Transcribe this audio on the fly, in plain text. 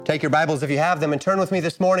Take your Bibles if you have them and turn with me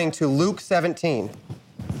this morning to Luke 17.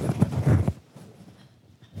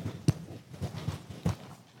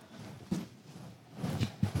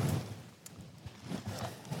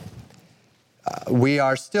 We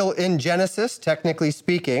are still in Genesis, technically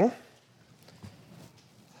speaking.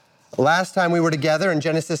 Last time we were together in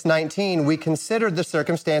Genesis 19, we considered the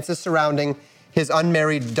circumstances surrounding his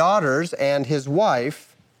unmarried daughters and his wife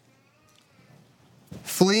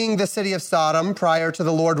fleeing the city of Sodom prior to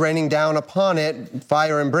the Lord raining down upon it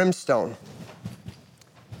fire and brimstone.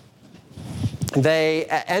 They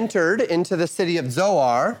entered into the city of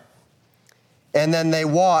Zoar, and then they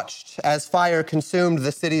watched as fire consumed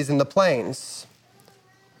the cities and the plains.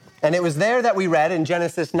 And it was there that we read in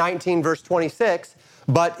Genesis 19, verse 26,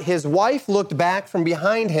 but his wife looked back from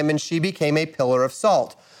behind him, and she became a pillar of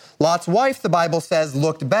salt. Lot's wife, the Bible says,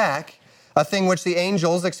 looked back, a thing which the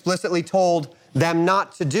angels explicitly told them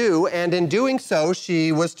not to do, and in doing so, she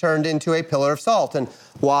was turned into a pillar of salt. And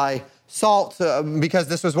why salt? Because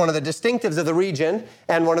this was one of the distinctives of the region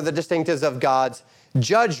and one of the distinctives of God's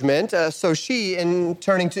judgment. So she, in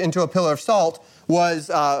turning into a pillar of salt, was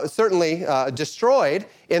certainly destroyed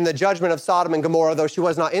in the judgment of Sodom and Gomorrah, though she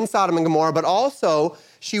was not in Sodom and Gomorrah, but also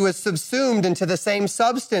she was subsumed into the same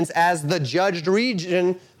substance as the judged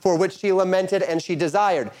region for which she lamented and she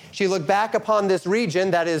desired. She looked back upon this region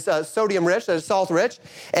that is sodium-rich, that is salt-rich,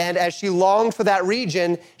 and as she longed for that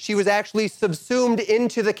region, she was actually subsumed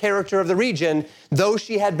into the character of the region. Though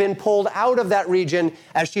she had been pulled out of that region,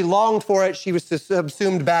 as she longed for it, she was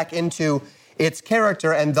subsumed back into its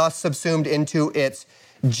character and thus subsumed into its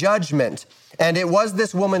judgment. And it was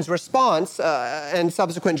this woman's response and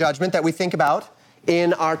subsequent judgment that we think about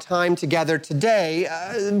in our time together today,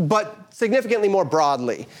 but significantly more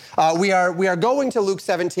broadly. We are going to Luke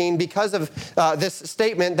 17 because of this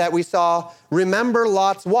statement that we saw, remember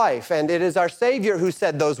Lot's wife. And it is our Savior who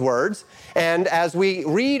said those words. And as we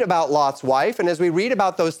read about Lot's wife, and as we read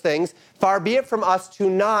about those things, far be it from us to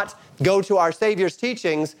not go to our Savior's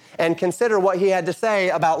teachings and consider what he had to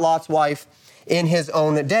say about Lot's wife in his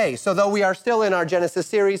own day. So though we are still in our Genesis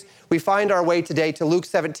series, we find our way today to Luke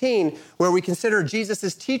 17, where we consider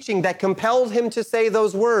Jesus' teaching that compelled him to say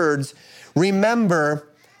those words, remember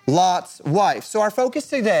Lot's wife. So our focus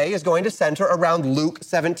today is going to center around Luke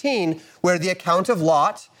 17, where the account of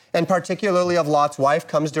Lot, and particularly of Lot's wife,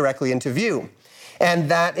 comes directly into view.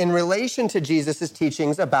 And that in relation to Jesus'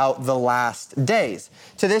 teachings about the last days.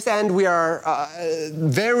 To this end, we are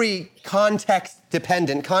very context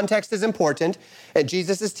dependent. Context is important.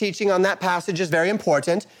 Jesus' teaching on that passage is very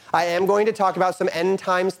important. I am going to talk about some end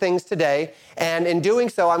times things today. And in doing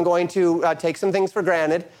so, I'm going to take some things for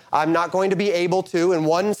granted. I'm not going to be able to, in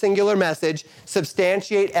one singular message,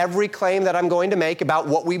 substantiate every claim that I'm going to make about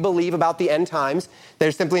what we believe about the end times.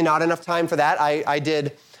 There's simply not enough time for that. I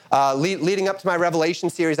did... leading up to my Revelation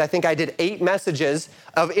series, I think I did 8 messages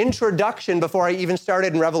of introduction before I even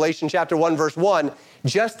started in Revelation chapter 1, verse 1,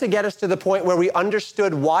 just to get us to the point where we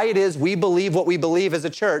understood why it is we believe what we believe as a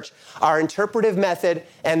church, our interpretive method,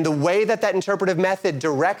 and the way that that interpretive method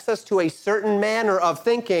directs us to a certain manner of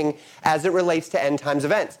thinking as it relates to end times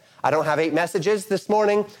events. I don't have 8 messages this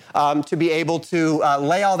morning to be able to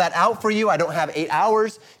lay all that out for you. I don't have 8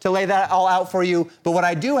 hours to lay that all out for you. But what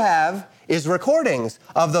I do have is recordings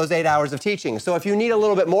of those 8 hours of teaching. So if you need a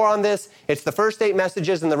little bit more on this, it's the first 8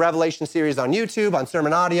 messages in the Revelation series on YouTube, on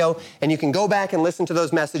Sermon Audio, and you can go back and listen to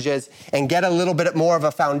those messages and get a little bit more of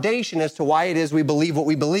a foundation as to why it is we believe what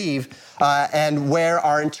we believe and where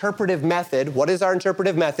our interpretive method, what is our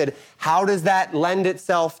interpretive method, how does that lend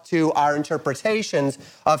itself to our interpretations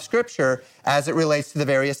of Scripture as it relates to the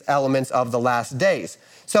various elements of the last days.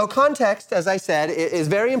 So context, as I said, is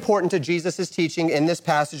very important to Jesus' teaching in this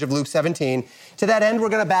passage of Luke 17. To that end, we're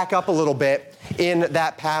going to back up a little bit in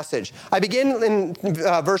that passage. I begin in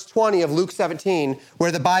verse 20 of Luke 17,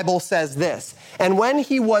 where the Bible says this, and when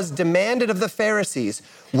he was demanded of the Pharisees,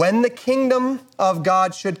 when the kingdom of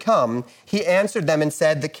God should come, he answered them and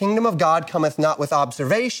said, the kingdom of God cometh not with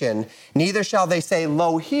observation, neither shall they say,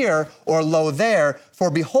 lo here or lo there, for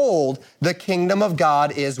behold, the kingdom of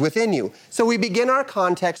God is within you. So we begin our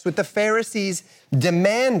context with the Pharisees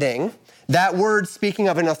demanding, that word speaking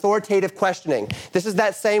of an authoritative questioning. This is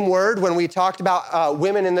that same word when we talked about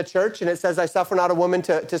women in the church, and it says, I suffer not a woman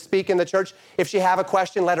to speak in the church. If she have a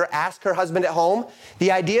question, let her ask her husband at home.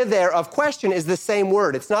 The idea there of question is the same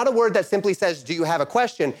word. It's not a word that simply says, do you have a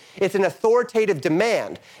question? It's an authoritative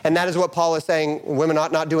demand. And that is what Paul is saying women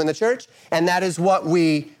ought not do in the church. And that is what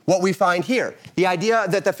we find here. The idea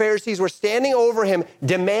that the Pharisees were standing over him,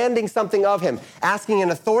 demanding something of him, asking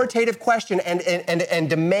an authoritative question and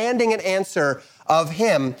demanding an answer of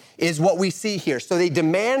him is what we see here. So they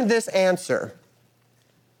demand this answer.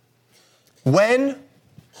 When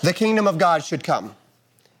the kingdom of God should come.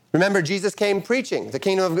 Remember, Jesus came preaching, the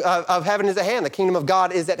kingdom of heaven is at hand. The kingdom of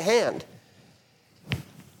God is at hand.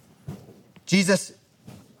 Jesus,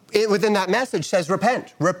 within that message, says,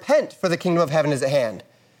 repent. Repent, for the kingdom of heaven is at hand.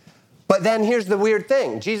 But then here's the weird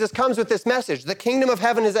thing. Jesus comes with this message. The kingdom of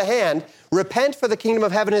heaven is at hand. Repent, for the kingdom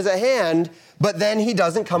of heaven is at hand. But then he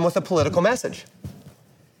doesn't come with a political message.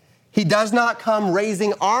 He does not come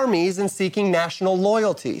raising armies and seeking national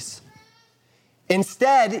loyalties.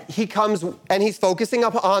 Instead, he comes and he's focusing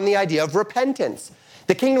on the idea of repentance.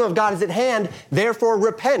 The kingdom of God is at hand, therefore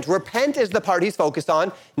repent. Repent is the part he's focused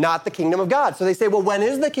on, not the kingdom of God. So they say, well, when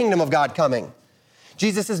is the kingdom of God coming?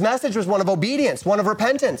 Jesus' message was one of obedience, one of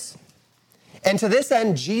repentance. And to this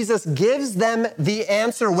end, Jesus gives them the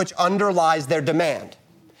answer which underlies their demand.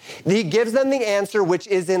 He gives them the answer which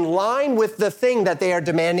is in line with the thing that they are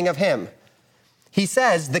demanding of him. He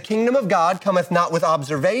says, the kingdom of God cometh not with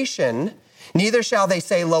observation, neither shall they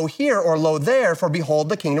say, lo here or lo there, for behold,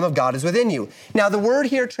 the kingdom of God is within you. Now, the word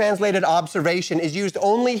here translated observation is used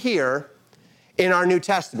only here in our New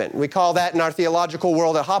Testament. We call that in our theological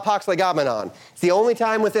world a hapax legomenon. It's the only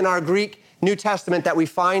time within our Greek New Testament that we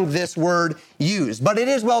find this word used. But it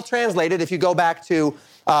is well translated if you go back to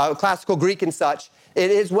classical Greek and such. It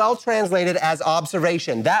is well translated as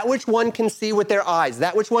observation, that which one can see with their eyes,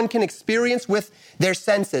 that which one can experience with their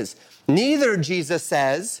senses. Neither, Jesus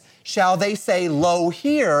says, shall they say, lo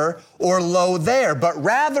here or lo there, but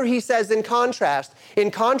rather, he says in contrast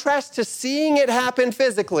to seeing it happen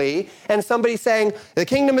physically and somebody saying, the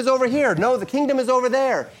kingdom is over here. No, the kingdom is over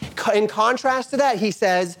there. In contrast to that, he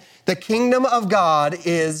says, the kingdom of God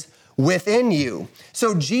is within you.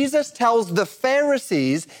 So Jesus tells the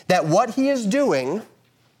Pharisees that what he is doing,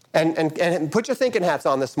 and put your thinking hats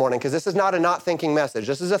on this morning, because this is not a not thinking message.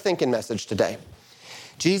 This is a thinking message today.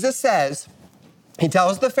 Jesus says, he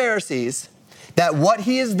tells the Pharisees that what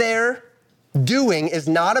he is there doing is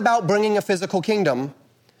not about bringing a physical kingdom,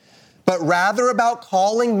 but rather about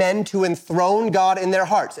calling men to enthrone God in their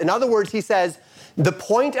hearts. In other words, he says, the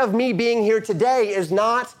point of me being here today is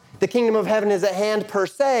not the kingdom of heaven is at hand per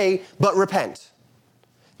se, but repent.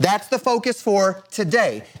 That's the focus for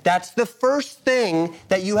today. That's the first thing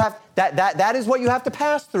that you have, that is what you have to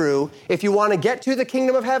pass through. If you want to get to the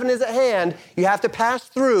kingdom of heaven is at hand, you have to pass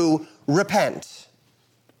through repent.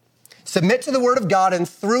 Submit to the word of God and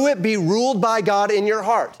through it be ruled by God in your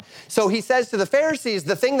heart. So he says to the Pharisees,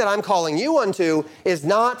 the thing that I'm calling you unto is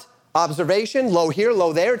not observation, lo here,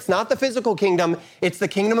 lo there. It's not the physical kingdom. It's the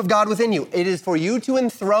kingdom of God within you. It is for you to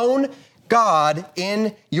enthrone God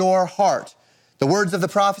in your heart. The words of the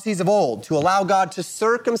prophecies of old, to allow God to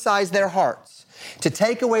circumcise their hearts, to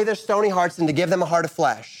take away their stony hearts and to give them a heart of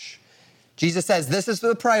flesh. Jesus says this is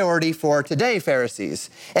the priority for today, Pharisees.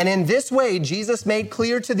 And in this way, Jesus made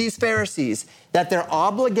clear to these Pharisees that their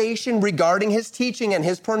obligation regarding his teaching and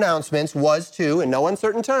his pronouncements was to, in no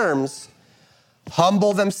uncertain terms,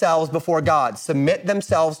 humble themselves before God, submit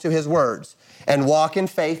themselves to his words, and walk in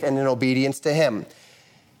faith and in obedience to him.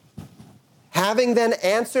 Having then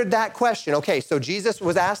answered that question, okay, so Jesus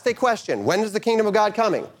was asked a question, when is the kingdom of God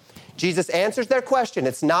coming? Jesus answers their question.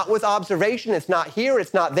 It's not with observation. It's not here.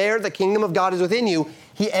 It's not there. The kingdom of God is within you.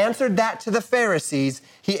 He answered that to the Pharisees.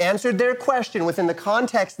 He answered their question within the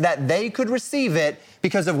context that they could receive it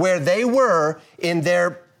because of where they were in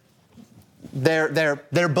their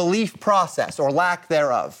belief process or lack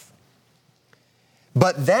thereof.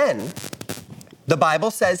 But then the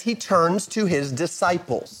Bible says he turns to his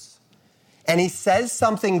disciples and he says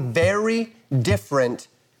something very different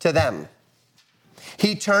to them.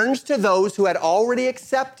 He turns to those who had already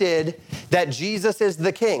accepted that Jesus is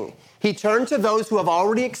the king. He turned to those who have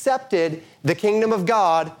already accepted the kingdom of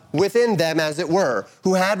God within them, as it were,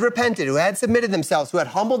 who had repented, who had submitted themselves, who had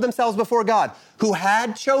humbled themselves before God, who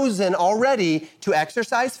had chosen already to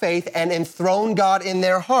exercise faith and enthrone God in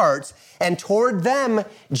their hearts. And toward them,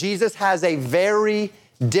 Jesus has a very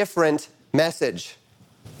different message.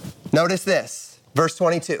 Notice this, verse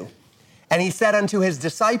 22. And he said unto his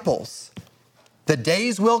disciples, the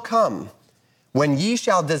days will come when ye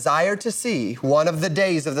shall desire to see one of the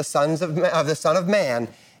days of the Son of Man,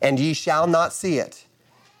 and ye shall not see it.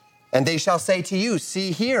 And they shall say to you,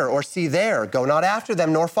 see here or see there, go not after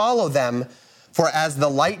them nor follow them. For as the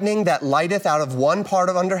lightning that lighteth out of one part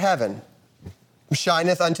of under heaven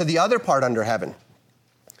shineth unto the other part under heaven,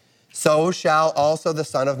 so shall also the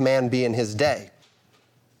Son of Man be in his day.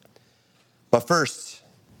 But first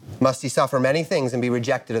must he suffer many things and be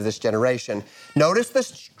rejected of this generation. Notice the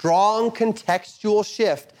strong contextual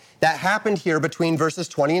shift that happened here between verses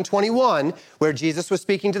 20 and 21, where Jesus was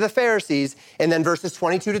speaking to the Pharisees, and then verses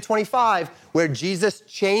 22 to 25, where Jesus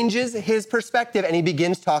changes his perspective and he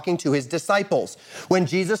begins talking to his disciples. When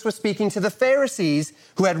Jesus was speaking to the Pharisees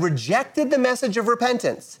who had rejected the message of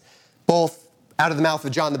repentance, both out of the mouth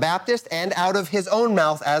of John the Baptist and out of his own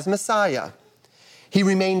mouth as Messiah, he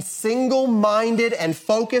remained single-minded and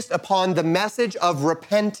focused upon the message of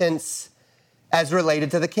repentance as related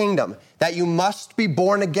to the kingdom, that you must be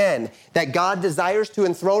born again, that God desires to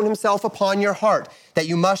enthrone himself upon your heart, that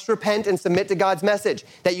you must repent and submit to God's message,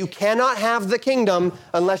 that you cannot have the kingdom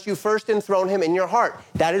unless you first enthrone him in your heart.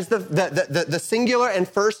 That is the singular and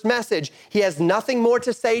first message. He has nothing more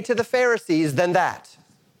to say to the Pharisees than that.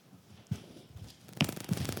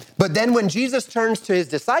 But then when Jesus turns to his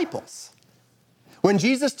disciples, when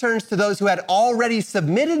Jesus turns to those who had already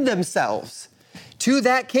submitted themselves to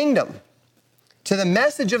that kingdom, to the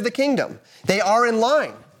message of the kingdom, they are in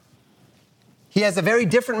line. He has a very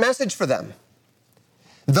different message for them.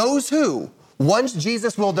 Those who, once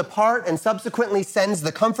Jesus will depart and subsequently sends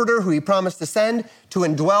the Comforter who he promised to send to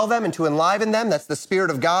indwell them and to enliven them, that's the Spirit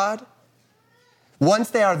of God. Once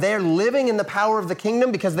they are there living in the power of the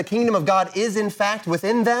kingdom, because the kingdom of God is in fact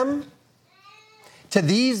within them, to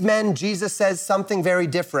these men, Jesus says something very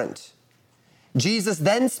different. Jesus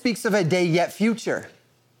then speaks of a day yet future,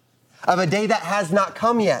 of a day that has not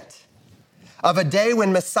come yet, of a day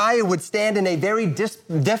when Messiah would stand in a very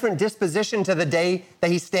different disposition to the day that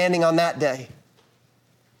he's standing on that day.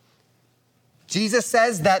 Jesus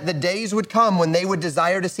says that the days would come when they would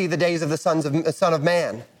desire to see the days of the Son of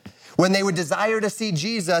Man, when they would desire to see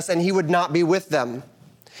Jesus and he would not be with them.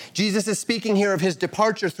 Jesus is speaking here of his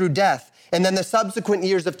departure through death, and then the subsequent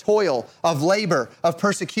years of toil, of labor, of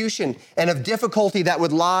persecution, and of difficulty that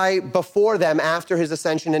would lie before them after his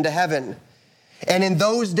ascension into heaven. And in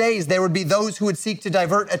those days, there would be those who would seek to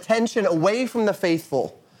divert attention away from the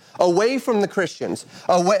faithful, away from the Christians,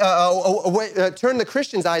 turn the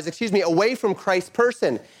Christians' eyes, away from Christ's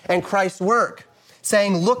person and Christ's work,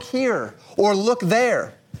 saying, look here or look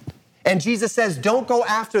there. And Jesus says, don't go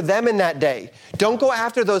after them in that day. Don't go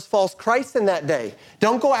after those false Christs in that day.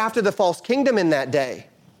 Don't go after the false kingdom in that day.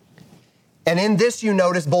 And in this, you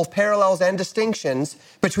notice both parallels and distinctions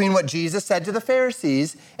between what Jesus said to the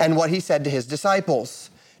Pharisees and what he said to his disciples.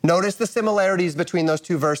 Notice the similarities between those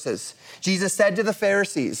two verses. Jesus said to the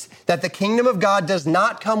Pharisees that the kingdom of God does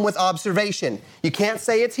not come with observation. You can't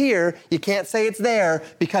say it's here, you can't say it's there,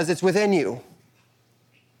 because it's within you.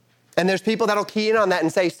 And there's people that'll key in on that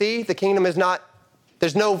and say, see, the kingdom is not,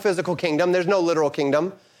 there's no physical kingdom, there's no literal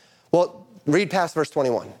kingdom. Well, read past verse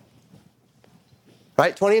 21.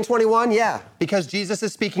 Right, 20 and 21, yeah, because Jesus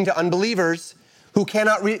is speaking to unbelievers who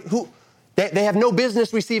cannot, they have no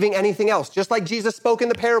business receiving anything else, just like Jesus spoke in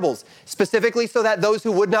the parables, specifically so that those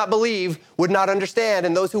who would not believe would not understand,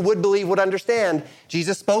 and those who would believe would understand.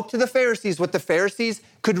 Jesus spoke to the Pharisees what the Pharisees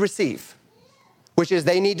could receive, which is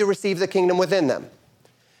they need to receive the kingdom within them.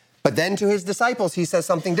 But then to his disciples, he says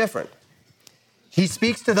something different. He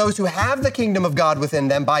speaks to those who have the kingdom of God within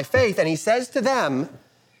them by faith, and he says to them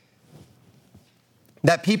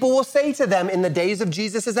that people will say to them in the days of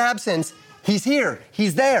Jesus' absence, he's here,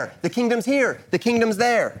 he's there, the kingdom's here, the kingdom's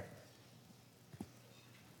there.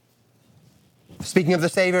 Speaking of the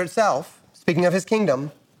Savior itself, speaking of his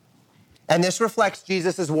kingdom, and this reflects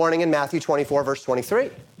Jesus' warning in Matthew 24, verse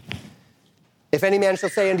 23. If any man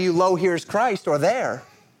shall say unto you, lo, here is Christ, or there,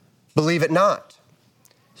 believe it not.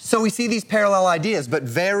 So we see these parallel ideas, but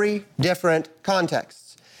very different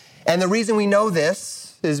contexts. And the reason we know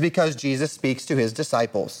this is because Jesus speaks to his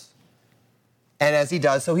disciples. And as he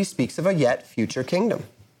does so, he speaks of a yet future kingdom.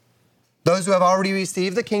 Those who have already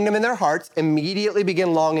received the kingdom in their hearts immediately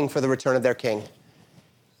begin longing for the return of their king.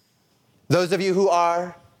 Those of you who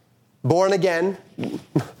are born again,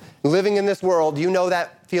 living in this world, you know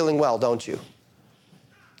that feeling well, don't you?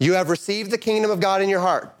 You have received the kingdom of God in your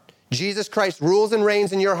heart. Jesus Christ rules and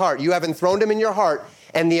reigns in your heart. You have enthroned him in your heart.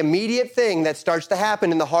 And the immediate thing that starts to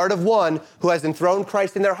happen in the heart of one who has enthroned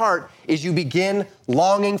Christ in their heart is you begin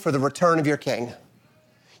longing for the return of your king.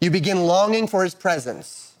 You begin longing for his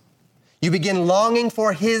presence. You begin longing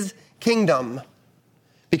for his kingdom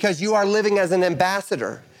because you are living as an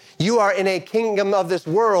ambassador. You are in a kingdom of this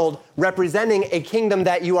world representing a kingdom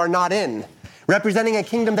that you are not in. Representing a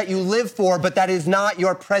kingdom that you live for, but that is not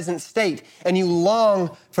your present state. And you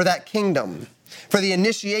long for that kingdom, for the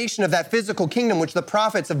initiation of that physical kingdom, which the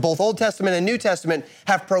prophets of both Old Testament and New Testament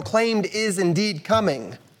have proclaimed is indeed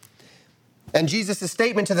coming. And Jesus'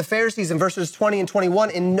 statement to the Pharisees in verses 20 and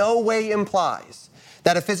 21 in no way implies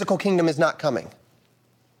that a physical kingdom is not coming.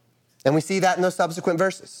 And we see that in those subsequent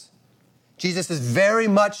verses. Jesus is very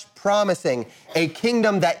much promising a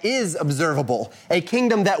kingdom that is observable, a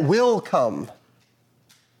kingdom that will come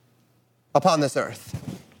upon this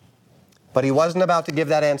earth. But he wasn't about to give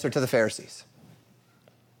that answer to the Pharisees.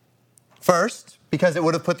 First, because it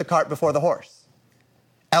would have put the cart before the horse,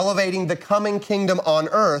 elevating the coming kingdom on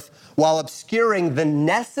earth while obscuring the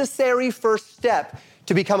necessary first step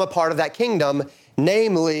to become a part of that kingdom,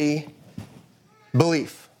 namely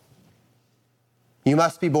belief. You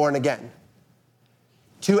must be born again.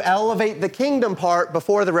 To elevate the kingdom part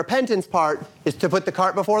before the repentance part is to put the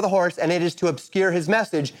cart before the horse, and it is to obscure his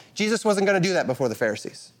message. Jesus wasn't going to do that before the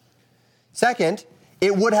Pharisees. Second,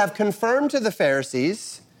 it would have confirmed to the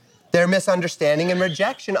Pharisees their misunderstanding and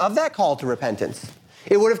rejection of that call to repentance.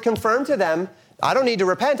 It would have confirmed to them, I don't need to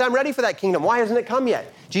repent, I'm ready for that kingdom. Why hasn't it come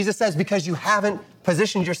yet? Jesus says, because you haven't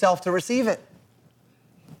positioned yourself to receive it.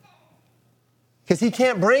 Because he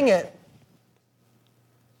can't bring it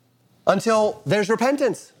until there's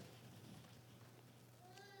repentance.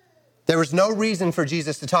 There was no reason for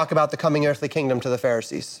Jesus to talk about the coming earthly kingdom to the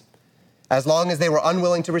Pharisees, as long as they were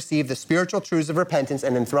unwilling to receive the spiritual truths of repentance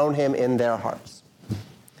and enthrone him in their hearts.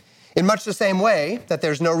 In much the same way that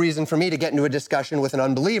there's no reason for me to get into a discussion with an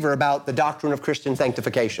unbeliever about the doctrine of Christian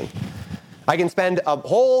sanctification. I can spend a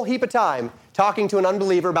whole heap of time talking to an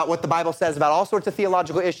unbeliever about what the Bible says about all sorts of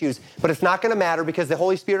theological issues, but it's not going to matter because the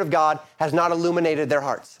Holy Spirit of God has not illuminated their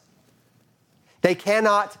hearts. They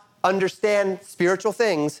cannot understand spiritual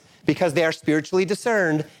things because they are spiritually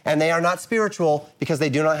discerned, and they are not spiritual because they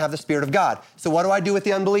do not have the Spirit of God. So what do I do with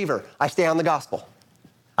the unbeliever? I stay on the gospel.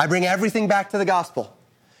 I bring everything back to the gospel.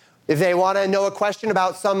 If they want to know a question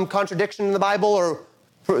about some contradiction in the Bible or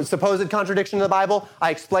supposed contradiction in the Bible,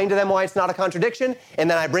 I explain to them why it's not a contradiction, and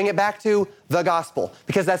then I bring it back to the gospel,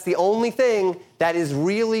 because that's the only thing that is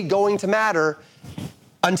really going to matter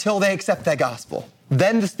until they accept that gospel.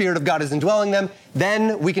 Then the Spirit of God is indwelling them.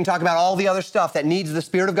 Then we can talk about all the other stuff that needs the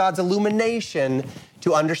Spirit of God's illumination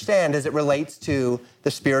to understand as it relates to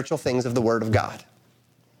the spiritual things of the Word of God.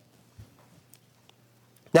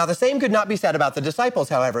 Now, the same could not be said about the disciples,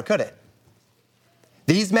 however, could it?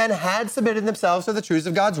 These men had submitted themselves to the truths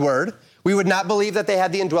of God's Word. We would not believe that they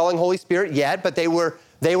had the indwelling Holy Spirit yet, but they were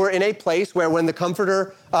in a place where when the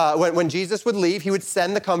Comforter, when Jesus would leave, he would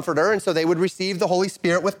send the Comforter, and so they would receive the Holy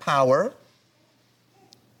Spirit with power.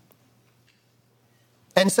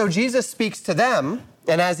 And so Jesus speaks to them,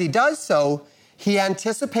 and as he does so, he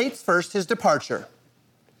anticipates first his departure,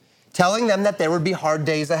 telling them that there would be hard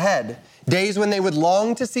days ahead, days when they would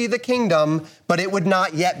long to see the kingdom, but it would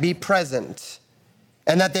not yet be present,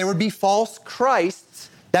 and that there would be false Christs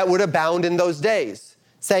that would abound in those days,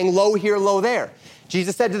 saying, lo here, lo there.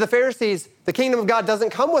 Jesus said to the Pharisees, the kingdom of God doesn't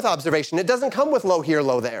come with observation. It doesn't come with lo here,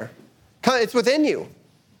 lo there. It's within you.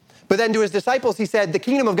 But then to his disciples, he said, the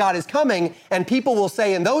kingdom of God is coming, and people will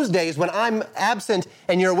say in those days, when I'm absent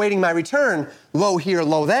and you're awaiting my return, lo here,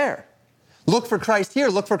 lo there. Look for Christ here,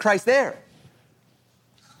 look for Christ there.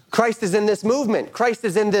 Christ is in this movement. Christ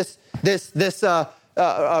is in this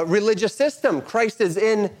religious system. Christ is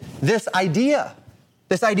in this idea,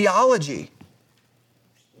 this ideology.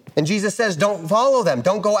 And Jesus says, don't follow them.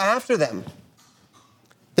 Don't go after them.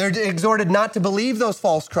 They're exhorted not to believe those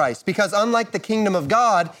false Christs, because unlike the kingdom of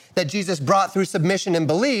God that Jesus brought through submission and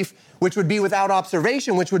belief, which would be without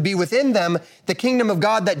observation, which would be within them, the kingdom of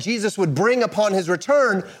God that Jesus would bring upon his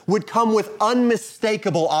return would come with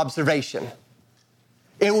unmistakable observation.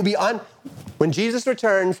 It will be when Jesus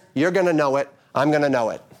returns, you're going to know it. I'm going to know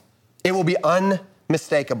it. It will be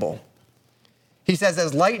unmistakable. He says,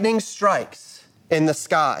 as lightning strikes in the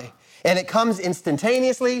sky, and it comes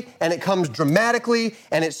instantaneously, and it comes dramatically,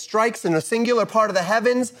 and it strikes in a singular part of the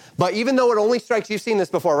heavens. But even though it only strikes, you've seen this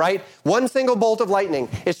before, right? One single bolt of lightning,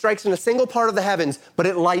 it strikes in a single part of the heavens, but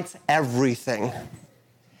it lights everything.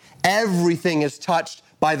 Everything is touched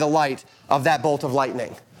by the light of that bolt of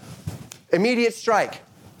lightning. Immediate strike.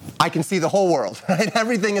 I can see the whole world, right?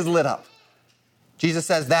 Everything is lit up. Jesus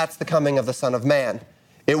says that's the coming of the Son of Man.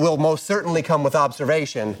 It will most certainly come with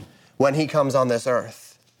observation when he comes on this earth.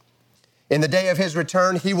 In the day of his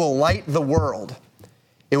return, he will light the world.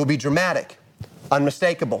 It will be dramatic,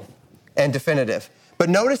 unmistakable, and definitive. But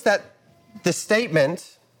notice that the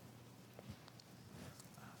statement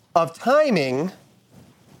of timing,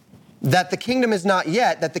 that the kingdom is not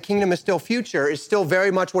yet, that the kingdom is still future, is still very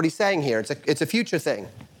much what he's saying here. It's a future thing.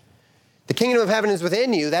 The kingdom of heaven is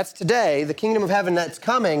within you. That's today. The kingdom of heaven that's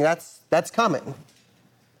coming, that's coming.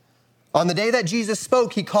 On the day that Jesus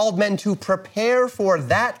spoke, he called men to prepare for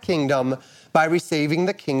that kingdom by receiving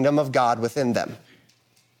the kingdom of God within them.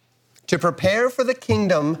 To prepare for the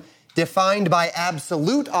kingdom defined by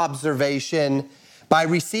absolute observation, by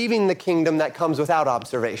receiving the kingdom that comes without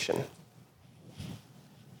observation.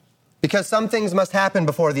 Because some things must happen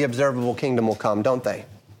before the observable kingdom will come, don't they?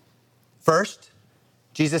 First,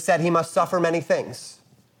 Jesus said he must suffer many things,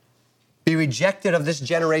 be rejected of this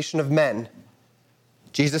generation of men.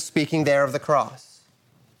 Jesus speaking there of the cross.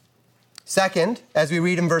 Second, as we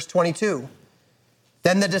read in verse 22,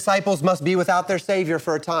 then the disciples must be without their Savior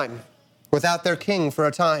for a time, without their King for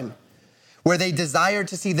a time, where they desire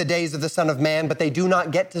to see the days of the Son of Man, but they do not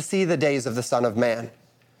get to see the days of the Son of Man.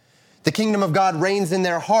 The kingdom of God reigns in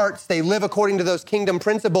their hearts. They live according to those kingdom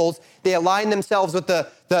principles. They align themselves with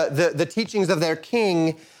the teachings of their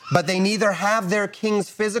king, but they neither have their king's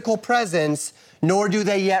physical presence, nor do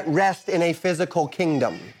they yet rest in a physical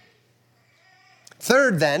kingdom.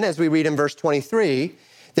 Third, then, as we read in verse 23,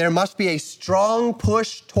 there must be a strong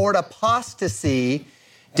push toward apostasy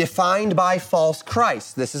defined by false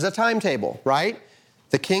Christ. This is a timetable, right?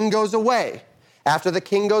 The king goes away. After the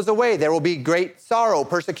king goes away, there will be great sorrow,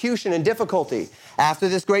 persecution, and difficulty. After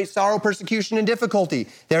this great sorrow, persecution, and difficulty,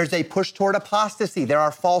 there's a push toward apostasy. There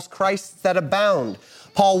are false Christs that abound.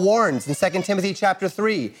 Paul warns in 2 Timothy chapter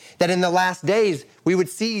 3 that in the last days, we would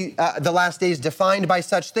see the last days defined by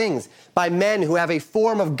such things, by men who have a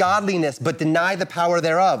form of godliness but deny the power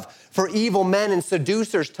thereof, for evil men and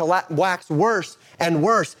seducers to wax worse and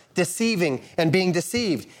worse, deceiving and being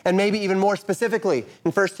deceived. And maybe even more specifically,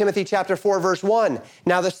 in 1 Timothy chapter 4, verse 1,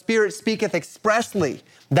 now the Spirit speaketh expressly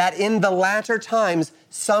that in the latter times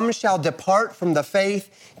some shall depart from the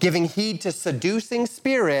faith, giving heed to seducing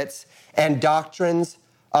spirits and doctrines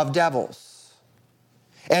of devils.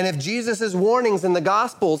 And if Jesus' warnings in the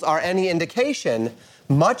Gospels are any indication,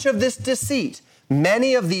 much of this deceit,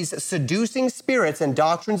 many of these seducing spirits and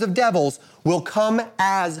doctrines of devils will come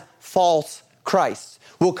as false Christ,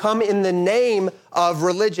 will come in the name of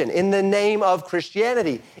religion, in the name of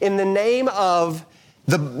Christianity, in the name of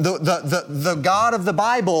the God of the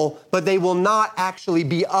Bible, but they will not actually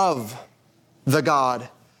be of the God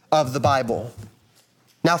of the Bible.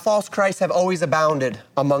 Now, false Christs have always abounded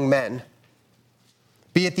among men,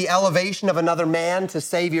 be it the elevation of another man to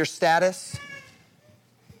savior status,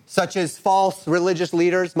 such as false religious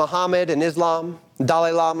leaders, Muhammad and Islam,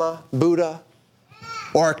 Dalai Lama, Buddha,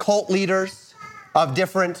 or cult leaders of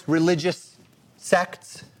different religious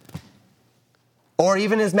sects, or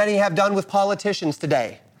even as many have done with politicians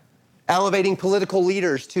today, elevating political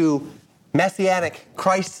leaders to messianic,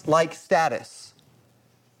 Christ-like status.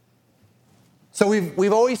 So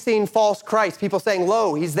we've always seen false Christ, people saying,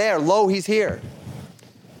 lo, he's there, lo, he's here.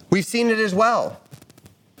 We've seen it as well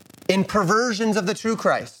in perversions of the true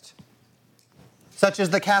Christ, such as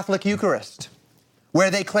the Catholic Eucharist, where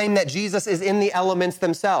they claim that Jesus is in the elements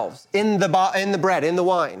themselves, in the bread, in the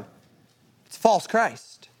wine. It's false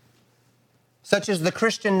Christ. Such as the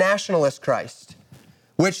Christian nationalist Christ,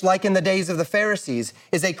 which, like in the days of the Pharisees,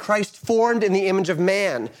 is a Christ formed in the image of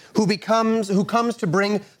man, who comes to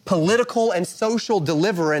bring political and social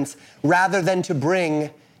deliverance rather than to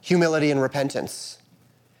bring humility and repentance.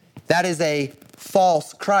 That is a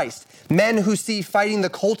false Christ. Men who see fighting the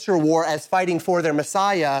culture war as fighting for their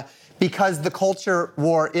Messiah because the culture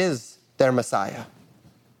war is their Messiah.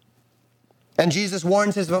 And Jesus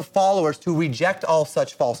warns his followers to reject all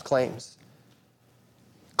such false claims.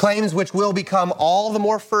 Claims which will become all the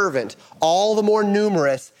more fervent, all the more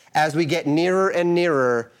numerous as we get nearer and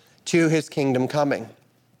nearer to his kingdom coming.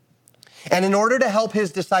 And in order to help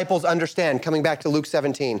his disciples understand, coming back to Luke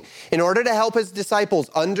 17, in order to help his disciples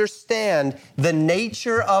understand the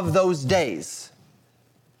nature of those days,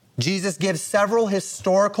 Jesus gives several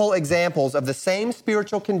historical examples of the same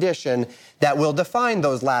spiritual condition that will define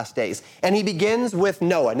those last days. And he begins with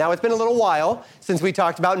Noah. Now, it's been a little while since we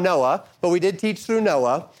talked about Noah, but we did teach through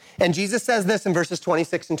Noah. And Jesus says this in verses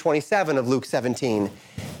 26 and 27 of Luke 17.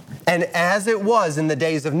 And as it was in the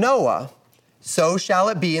days of Noah, so shall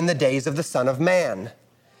it be in the days of the Son of Man.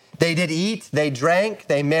 They did eat, they drank,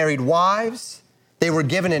 they married wives. They were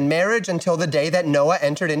given in marriage until the day that Noah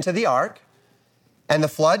entered into the ark. And the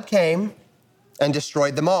flood came and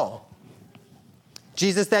destroyed them all.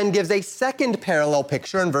 Jesus then gives a second parallel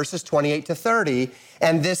picture in verses 28 to 30.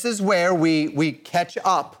 And this is where we catch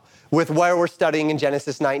up with where we're studying in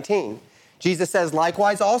Genesis 19. Jesus says,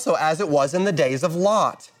 likewise also as it was in the days of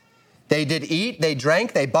Lot. They did eat, they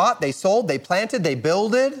drank, they bought, they sold, they planted, they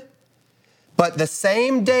builded. But the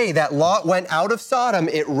same day that Lot went out of Sodom,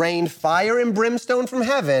 it rained fire and brimstone from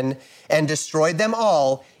heaven and destroyed them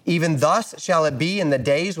all. Even thus shall it be in the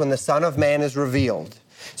days when the Son of Man is revealed.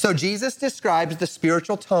 So Jesus describes the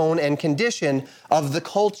spiritual tone and condition of the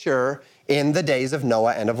culture in the days of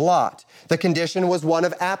Noah and of Lot. The condition was one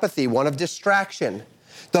of apathy, one of distraction.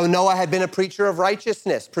 Though Noah had been a preacher of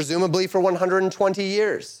righteousness, presumably for 120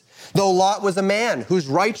 years. Though Lot was a man whose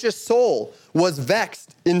righteous soul was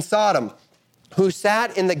vexed in Sodom, who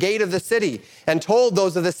sat in the gate of the city and told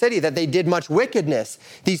those of the city that they did much wickedness.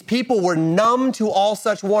 These people were numb to all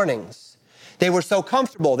such warnings. They were so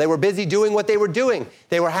comfortable. They were busy doing what they were doing.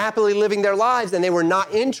 They were happily living their lives, and they were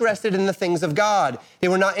not interested in the things of God. They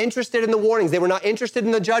were not interested in the warnings. They were not interested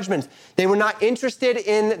in the judgments. They were not interested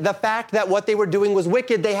in the fact that what they were doing was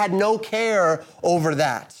wicked. They had no care over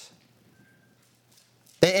that.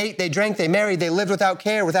 They ate, they drank, they married, they lived without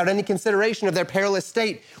care, without any consideration of their perilous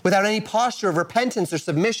state, without any posture of repentance or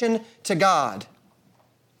submission to God.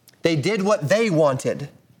 They did what they wanted.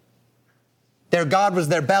 Their God was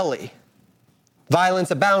their belly.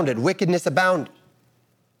 Violence abounded, wickedness abounded,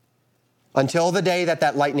 until the day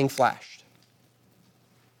that lightning flashed.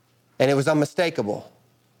 And it was unmistakable.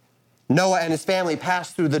 Noah and his family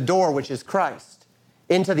passed through the door, which is Christ,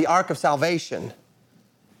 into the ark of salvation.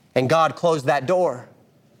 And God closed that door,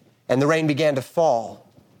 and the rain began to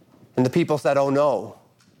fall. And the people said, oh no,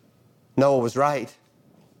 Noah was right.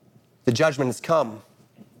 The judgment has come.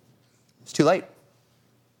 It's too late.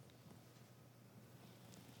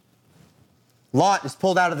 Lot is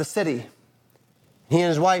pulled out of the city. He and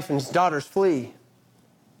his wife and his daughters flee.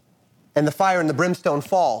 And the fire and the brimstone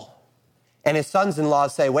fall. And his sons-in-law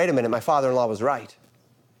say, wait a minute, my father-in-law was right.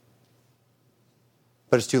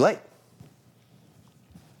 But it's too late.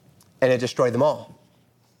 And it destroyed them all.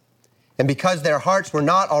 And because their hearts were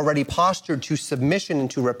not already postured to submission and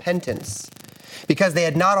to repentance, because they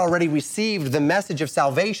had not already received the message of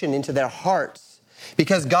salvation into their hearts,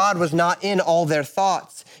 because God was not in all their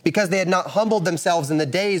thoughts, because they had not humbled themselves in the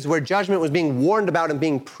days where judgment was being warned about and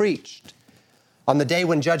being preached. On the day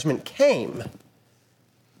when judgment came,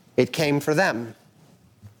 it came for them,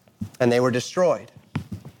 and they were destroyed.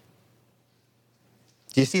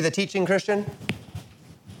 Do you see the teaching, Christian?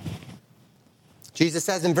 Jesus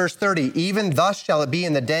says in verse 30, even thus shall it be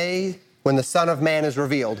in the day when the Son of Man is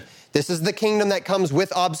revealed. This is the kingdom that comes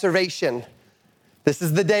with observation. This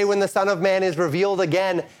is the day when the Son of Man is revealed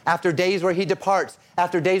again after days where he departs,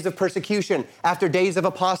 after days of persecution, after days of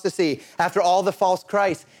apostasy, after all the false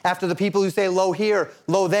Christ, after the people who say, lo here,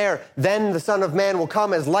 lo there. Then the Son of Man will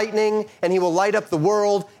come as lightning, and he will light up the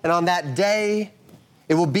world. And on that day,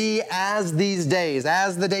 it will be as these days,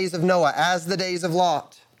 as the days of Noah, as the days of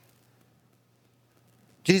Lot.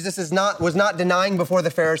 Jesus was not denying before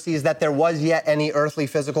the Pharisees that there was yet any earthly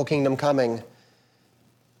physical kingdom coming.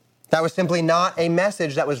 That was simply not a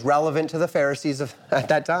message that was relevant to the Pharisees at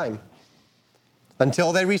that time.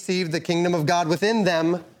 Until they received the kingdom of God within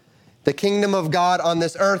them, the kingdom of God on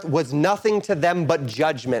this earth was nothing to them but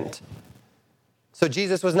judgment. So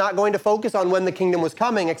Jesus was not going to focus on when the kingdom was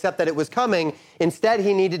coming, except that it was coming. Instead,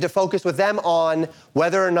 he needed to focus with them on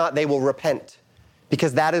whether or not they will repent,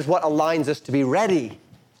 because that is what aligns us to be ready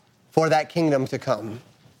for that kingdom to come.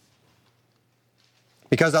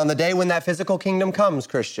 Because on the day when that physical kingdom comes,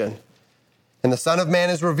 Christian, and the Son of Man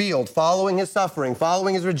is revealed, following his suffering,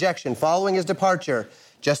 following his rejection, following his departure,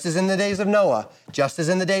 just as in the days of Noah, just as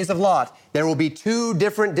in the days of Lot, there will be two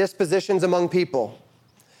different dispositions among people.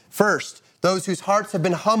 First, those whose hearts have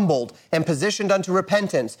been humbled and positioned unto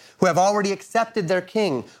repentance, who have already accepted their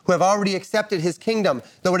king, who have already accepted his kingdom,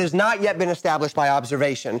 though it has not yet been established by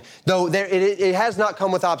observation, though it has not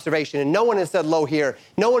come with observation, and no one has said, lo here,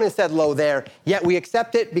 no one has said, lo there, yet we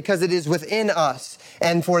accept it because it is within us.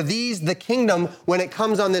 And for these, the kingdom, when it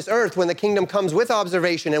comes on this earth, when the kingdom comes with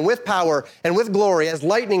observation and with power and with glory, as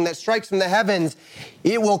lightning that strikes from the heavens,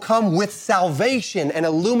 it will come with salvation and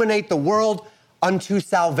illuminate the world unto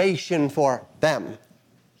salvation for them.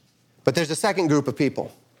 But there's a second group of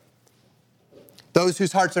people. Those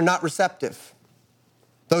whose hearts are not receptive.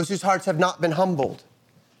 Those whose hearts have not been humbled.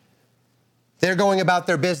 They're going about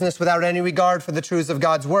their business without any regard for the truths of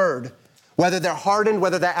God's word. Whether they're hardened,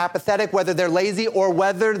 whether they're apathetic, whether they're lazy, or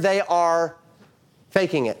whether they are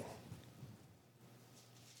faking it.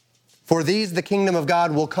 For these, the kingdom of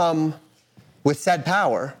God will come with said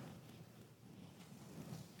power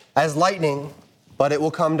as lightning, but it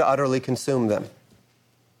will come to utterly consume them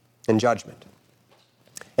in judgment.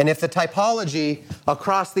 And if the typology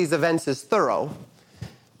across these events is thorough,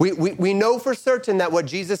 we know for certain that what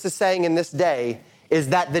Jesus is saying in this day is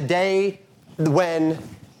that the day when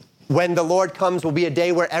the Lord comes will be a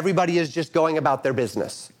day where everybody is just going about their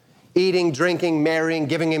business. Eating, drinking, marrying,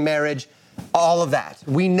 giving in marriage, all of that.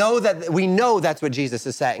 We know that's what Jesus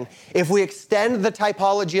is saying. If we extend the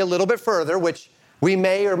typology a little bit further, which it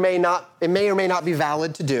may or may not be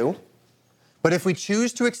valid to do. But if we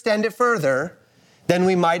choose to extend it further, then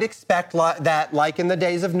we might expect that, like in the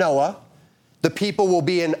days of Noah, The people will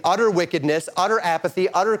be in utter wickedness, utter apathy,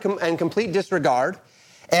 and complete disregard.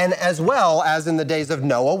 And as well as in the days of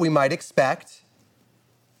Noah, we might expect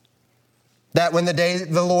that when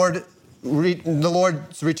the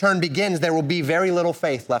Lord's return begins, there will be very little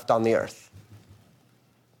faith left on the earth.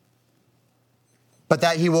 But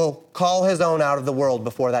that he will call his own out of the world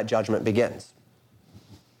before that judgment begins.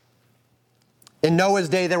 In Noah's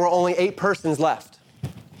day, there were only 8 persons left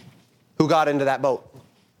who got into that boat.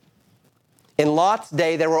 In Lot's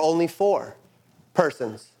day, there were only 4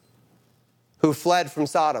 persons who fled from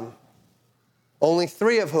Sodom, only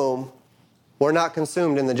 3 of whom were not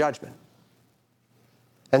consumed in the judgment.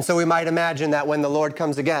 And so we might imagine that when the Lord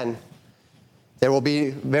comes again, there will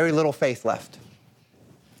be very little faith left,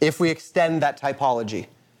 if we extend that typology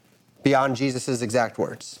beyond Jesus' exact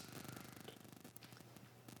words.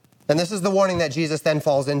 And this is the warning that Jesus then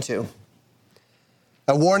falls into.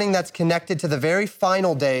 A warning that's connected to the very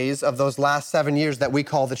final days of those last 7 years that we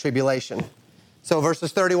call the tribulation. So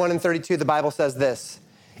verses 31 and 32, the Bible says this: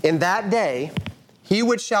 "In that day, he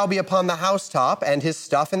which shall be upon the housetop and his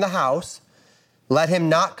stuff in the house, let him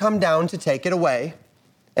not come down to take it away.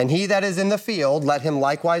 And he that is in the field, let him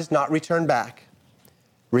likewise not return back.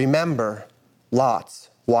 Remember Lot's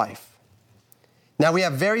wife." Now, we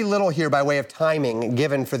have very little here by way of timing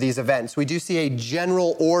given for these events. We do see a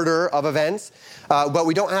general order of events, but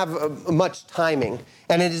we don't have much timing.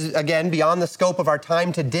 And it is, again, beyond the scope of our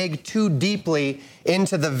time to dig too deeply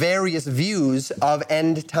into the various views of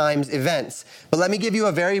end times events. But let me give you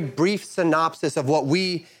a very brief synopsis of what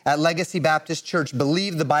we at Legacy Baptist Church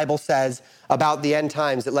believe the Bible says about the end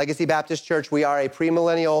times. At Legacy Baptist Church, we are a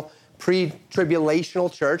premillennial,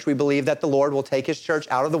 pre-tribulational church. We believe that the Lord will take his church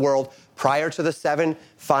out of the world prior to the 7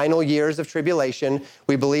 final years of tribulation.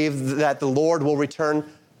 We believe that the Lord will return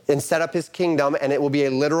and set up his kingdom, and it will be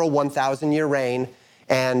a literal 1,000-year reign.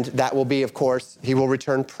 And that will be, of course, he will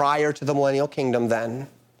return prior to the millennial kingdom then.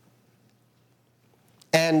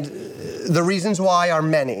 And the reasons why are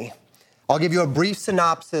many. I'll give you a brief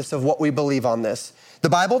synopsis of what we believe on this. The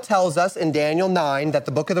Bible tells us in Daniel 9 that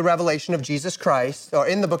the book of the Revelation of Jesus Christ, or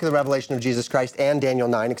in the book of the Revelation of Jesus Christ and Daniel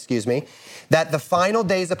 9, that the final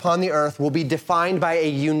days upon the earth will be defined by a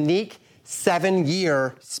unique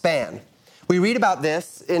 7-year span. We read about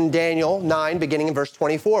this in Daniel 9, beginning in verse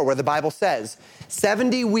 24, where the Bible says,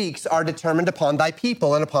 70 weeks are determined upon thy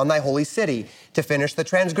people and upon thy holy city, to finish the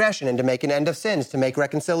transgression and to make an end of sins, to make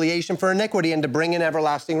reconciliation for iniquity and to bring in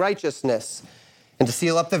everlasting righteousness, and to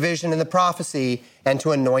seal up the vision and the prophecy, and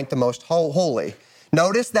to anoint the most holy.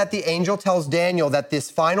 Notice that the angel tells Daniel that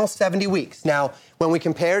this final 70 weeks. Now, when we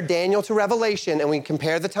compare Daniel to Revelation and we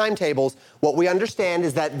compare the timetables, what we understand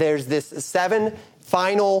is that there's this 7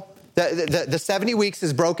 final, the 70 weeks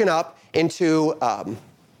is broken up into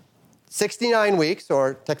 69 weeks,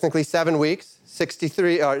 or technically 7 weeks,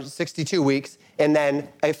 63 or 62 weeks, and then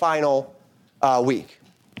a final week.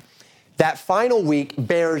 That final week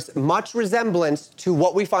bears much resemblance to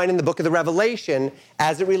what we find in the book of the Revelation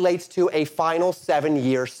as it relates to a final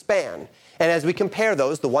 7-year span. And as we compare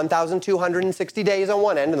those, the 1,260 days on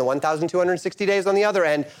one end and the 1,260 days on the other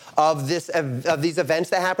end of these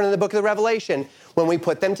events that happen in the book of the Revelation, when we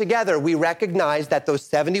put them together, we recognize that those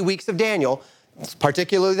 70 weeks of Daniel,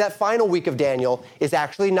 particularly that final week of Daniel, is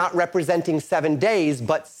actually not representing 7 days,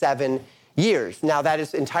 but 7 years. Now, that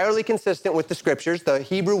is entirely consistent with the scriptures. The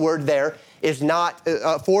Hebrew word there is not,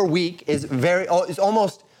 for week, is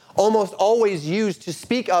almost always used to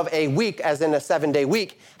speak of a week as in a 7-day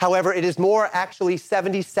week. However, it is more actually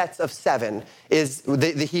 70 sets of 7 is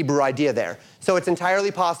the Hebrew idea there. So it's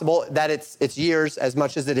entirely possible that it's years as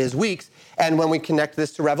much as it is weeks. And when we connect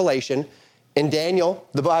this to Revelation, in Daniel,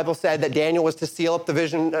 the Bible said that Daniel was to seal up the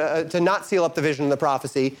vision, to not seal up the vision and the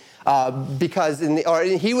prophecy, because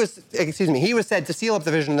he was said to seal up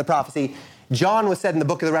the vision and the prophecy. John was said in the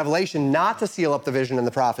book of the Revelation not to seal up the vision and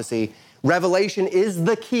the prophecy. Revelation is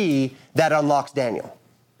the key that unlocks Daniel.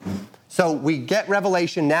 So we get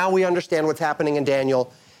Revelation, now we understand what's happening in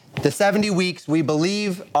Daniel. The 70 weeks we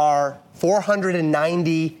believe are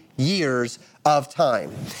 490 years of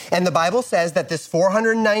time. And the Bible says that this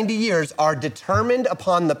 490 years are determined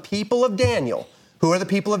upon the people of Daniel. Who are the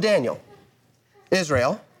people of Daniel?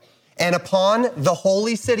 Israel. And upon the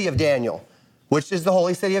holy city of Daniel. Which is the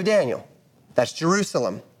holy city of Daniel? That's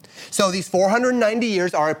Jerusalem. So these 490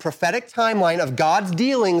 years are a prophetic timeline of God's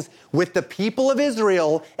dealings with the people of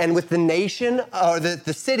Israel and with the nation, or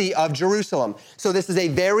the city of Jerusalem. So this is a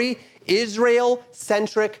very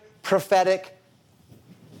Israel-centric prophetic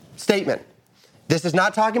statement. This is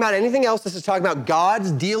not talking about anything else. This is talking about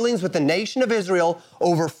God's dealings with the nation of Israel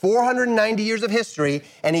over 490 years of history,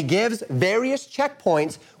 and he gives various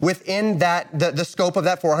checkpoints within the scope of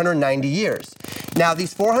that 490 years. Now,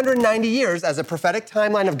 these 490 years, as a prophetic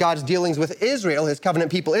timeline of God's dealings with Israel, his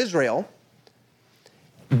covenant people Israel,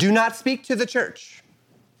 do not speak to the church.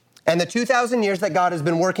 And the 2,000 years that God has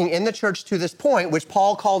been working in the church to this point, which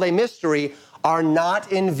Paul called a mystery, are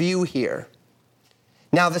not in view here.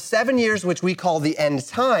 Now, the 7 years which we call the end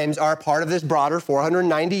times are part of this broader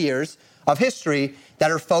 490 years of history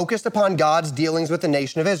that are focused upon God's dealings with the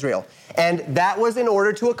nation of Israel. And that was in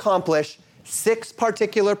order to accomplish 6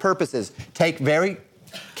 particular purposes. Take very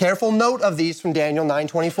careful note of these from Daniel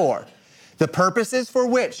 9:24. The purposes for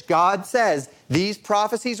which God says these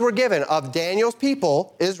prophecies were given of Daniel's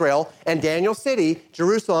people, Israel, and Daniel's city,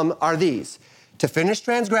 Jerusalem, are these: to finish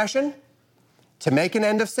transgression, to make an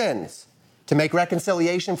end of sins, to make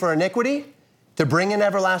reconciliation for iniquity, to bring in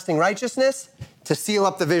everlasting righteousness, to seal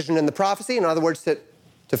up the vision and the prophecy, in other words,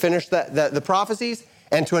 to finish the prophecies,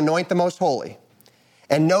 and to anoint the most holy.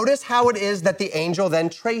 And notice how it is that the angel then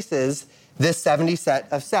traces this 70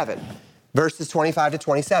 set of 7, verses 25 to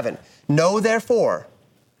 27. Know therefore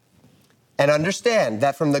and understand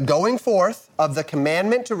that from the going forth of the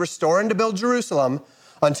commandment to restore and to build Jerusalem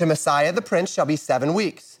unto Messiah the Prince shall be 7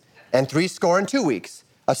 weeks, and 62 weeks.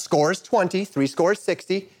 A score is 20, 3 scores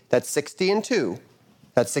 60, that's 60 and 2.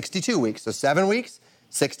 That's 62 weeks. So 7 weeks,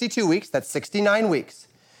 62 weeks, that's 69 weeks.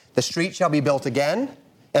 The street shall be built again,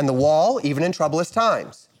 and the wall, even in troublous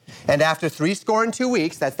times. And after 62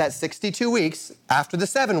 weeks, that's that 62 weeks, after the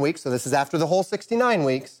 7 weeks, so this is after the whole 69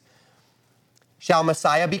 weeks, shall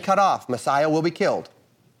Messiah be cut off. Messiah will be killed,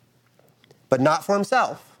 but not for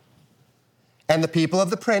himself. And the people of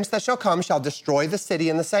the prince that shall come shall destroy the city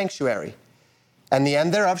and the sanctuary. And the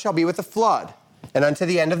end thereof shall be with a flood. And unto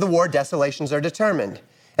the end of the war desolations are determined.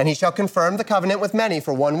 And he shall confirm the covenant with many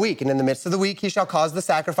for 1 week. And in the midst of the week he shall cause the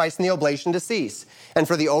sacrifice and the oblation to cease. And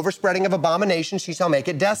for the overspreading of abomination she shall make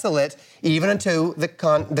it desolate, even unto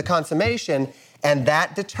the consummation. And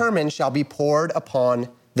that determined shall be poured upon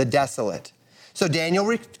the desolate. So Daniel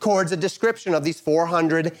records a description of these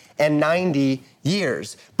 490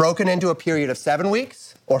 years, broken into a period of 7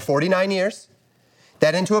 weeks, or 49 years,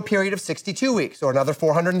 then into a period of 62 weeks, or another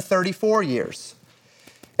 434 years.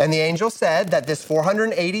 And the angel said that this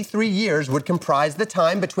 483 years would comprise the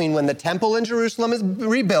time between when the temple in Jerusalem is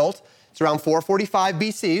rebuilt. It's around 445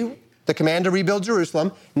 BC, the command to rebuild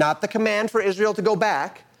Jerusalem, not the command for Israel to go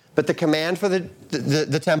back, but the command for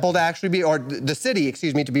the temple to actually be, or the city,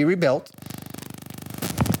 to be rebuilt.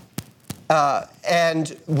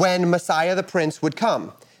 And when Messiah the Prince would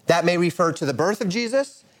come. That may refer to the birth of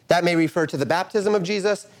Jesus. That may refer to the baptism of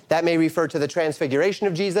Jesus. That may refer to the transfiguration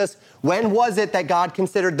of Jesus. When was it that God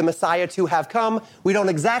considered the Messiah to have come? We don't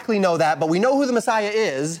exactly know that, but we know who the Messiah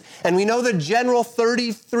is, and we know the general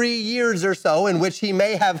 33 years or so in which he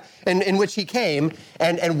may have, in which he came,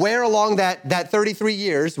 and where along that 33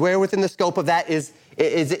 years, where within the scope of that is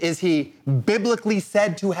he biblically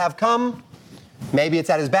said to have come? Maybe it's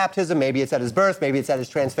at his baptism, maybe it's at his birth, maybe it's at his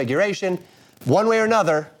transfiguration. One way or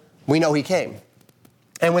another, we know he came.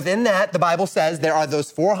 And within that, the Bible says there are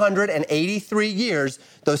those 483 years,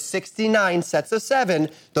 those 69 sets of 7,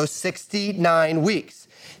 those 69 weeks.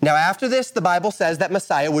 Now, after this, the Bible says that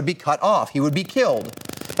Messiah would be cut off. He would be killed,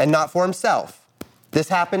 and not for himself. This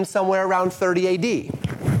happened somewhere around 30 AD.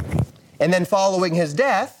 And then following his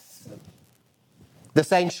death, the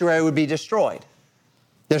sanctuary would be destroyed.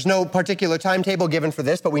 There's no particular timetable given for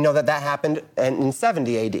this, but we know that that happened in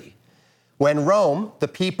 70 AD. When Rome, the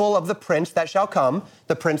people of the prince that shall come,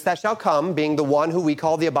 the prince that shall come being the one who we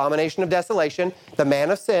call the abomination of desolation, the man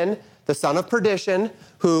of sin, the son of perdition,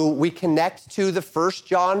 who we connect to the 1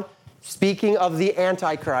 John speaking of the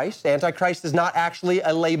Antichrist. Antichrist is not actually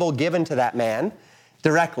a label given to that man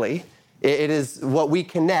directly. It is what we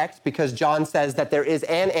connect because John says that there is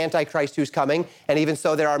an Antichrist who's coming, and even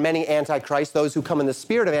so there are many Antichrists, those who come in the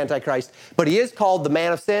spirit of Antichrist. But he is called the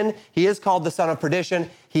man of sin, he is called the son of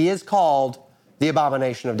perdition, he is called the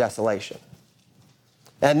abomination of desolation.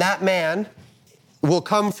 And that man will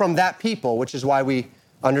come from that people, which is why we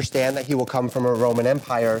understand that he will come from a Roman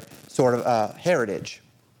Empire sort of heritage.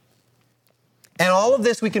 And all of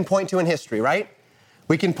this we can point to in history, right?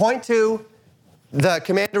 We can point to the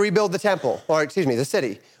command to rebuild the temple, the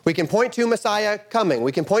city. We can point to Messiah coming.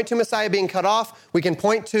 We can point to Messiah being cut off. We can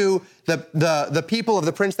point to the people of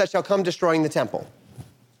the prince that shall come destroying the temple.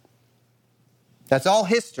 That's all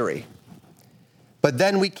history. But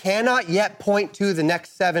then we cannot yet point to the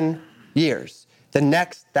next 7 years,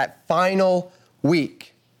 that final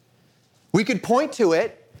week. We could point to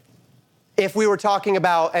it If we were talking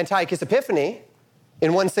about Antiochus Epiphanes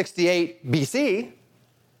in 168 BC,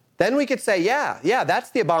 then we could say, yeah, that's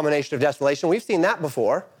the abomination of desolation. We've seen that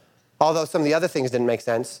before, although some of the other things didn't make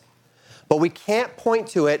sense. But we can't point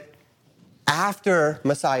to it after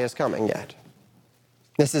Messiah's coming yet.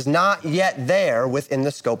 This is not yet there within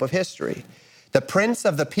the scope of history. The prince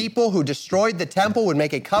of the people who destroyed the temple would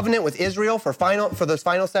make a covenant with Israel for those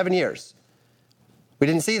final 7 years. We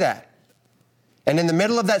didn't see that. And in the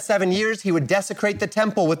middle of that 7 years, he would desecrate the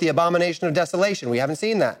temple with the abomination of desolation. We haven't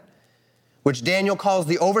seen that, which Daniel calls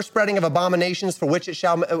the overspreading of abominations for which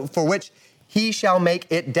he shall make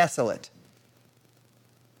it desolate.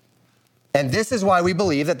 And this is why we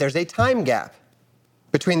believe that there's a time gap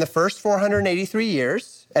between the first 483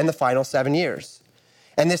 years and the final 7 years.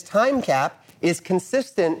 And this time gap is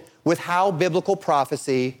consistent with how biblical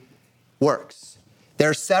prophecy works. There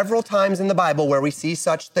are several times in the Bible where we see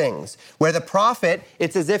such things, where the prophet,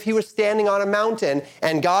 it's as if he was standing on a mountain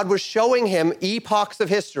and God was showing him epochs of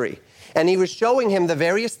history. And he was showing him the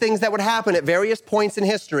various things that would happen at various points in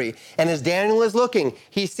history. And as Daniel is looking,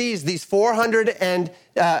 he sees these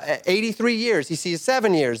 483 years. He sees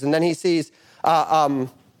 7 years, and then he sees, 7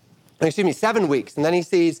 weeks. And then he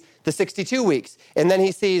sees the 62 weeks. And then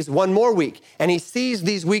he sees one more week. And he sees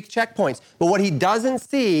these week checkpoints. But what he doesn't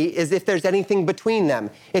see is if there's anything between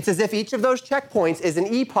them. It's as if each of those checkpoints is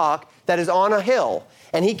an epoch that is on a hill.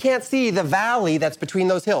 And he can't see the valley that's between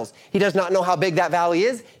those hills. He does not know how big that valley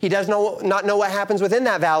is. He does not know what happens within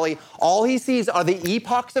that valley. All he sees are the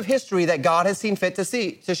epochs of history that God has seen fit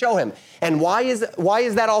to show him. And why is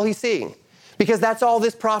that all he's seeing? Because that's all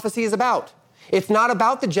this prophecy is about. It's not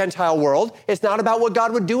about the Gentile world. It's not about what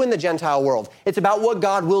God would do in the Gentile world. It's about what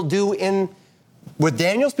God will do with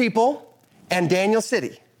Daniel's people and Daniel's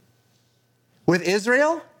city, with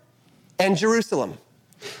Israel and Jerusalem.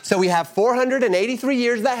 So we have 483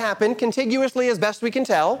 years that happen contiguously as best we can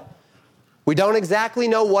tell. We don't exactly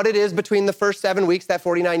know what it is between the first 7 weeks, that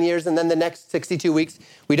 49 years, and then the next 62 weeks.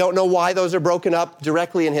 We don't know why those are broken up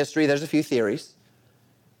directly in history. There's a few theories.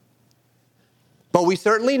 But we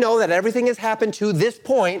certainly know that everything has happened to this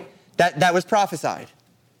point that was prophesied.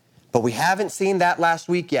 But we haven't seen that last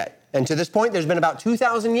week yet. And to this point, there's been about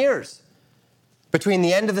 2,000 years between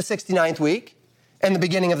the end of the 69th week and the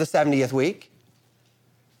beginning of the 70th week.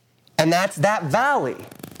 And that's that valley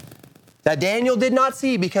that Daniel did not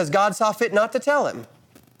see because God saw fit not to tell him.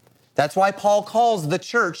 That's why Paul calls the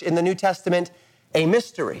church in the New Testament a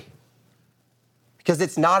mystery, because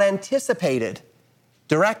it's not anticipated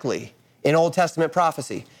directly in Old Testament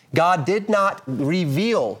prophecy. God did not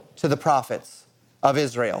reveal to the prophets of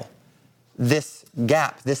Israel this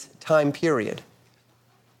gap, this time period.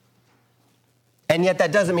 And yet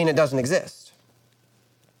that doesn't mean it doesn't exist.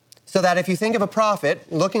 So that if you think of a prophet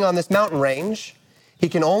looking on this mountain range, he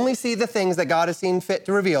can only see the things that God has seen fit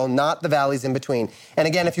to reveal, not the valleys in between. And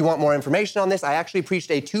again, if you want more information on this, I actually preached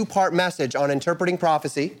a 2-part message on interpreting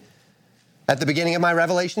prophecy at the beginning of my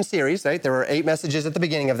Revelation series, right? There were 8 messages at the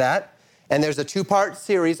beginning of that. And there's a 2-part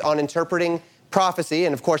series on interpreting prophecy.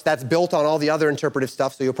 And of course, that's built on all the other interpretive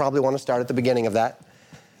stuff. So you'll probably want to start at the beginning of that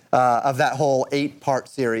whole 8-part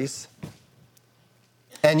series.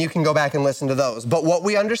 And you can go back and listen to those. But what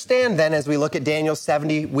we understand then as we look at Daniel's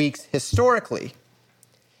 70 weeks historically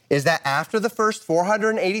is that after the first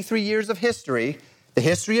 483 years of history, the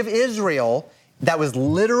history of Israel that was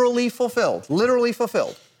literally fulfilled,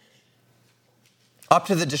 up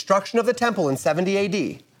to the destruction of the temple in 70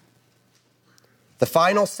 AD, the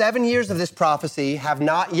final 7 years of this prophecy have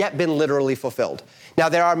not yet been literally fulfilled. Now,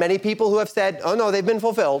 there are many people who have said, oh no, they've been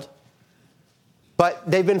fulfilled. But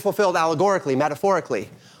they've been fulfilled allegorically, metaphorically.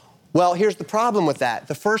 Well, here's the problem with that.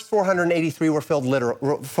 The first 483 were fulfilled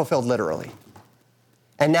literally.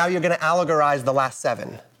 And now you're going to allegorize the last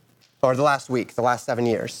 7, or the last week, the last 7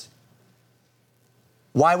 years.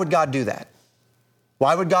 Why would God do that?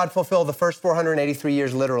 Why would God fulfill the first 483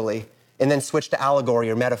 years literally and then switch to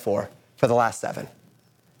allegory or metaphor for the last 7?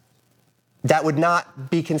 That would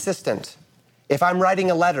not be consistent. If I'm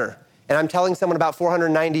writing a letter and I'm telling someone about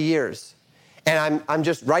 490 years, and I'm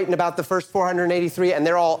just writing about the first 483, and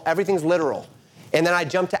everything's literal. And then I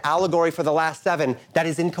jump to allegory for the last 7. That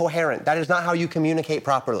is incoherent. That is not how you communicate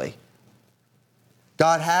properly.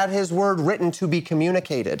 God had his word written to be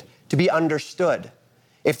communicated, to be understood.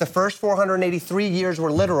 If the first 483 years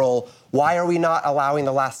were literal, why are we not allowing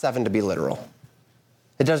the last 7 to be literal?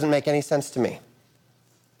 It doesn't make any sense to me.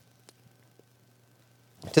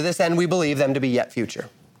 To this end, we believe them to be yet future.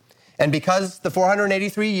 And because the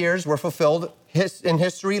 483 years were fulfilled in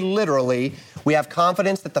history literally, we have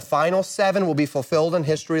confidence that the final 7 will be fulfilled in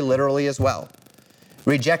history literally as well.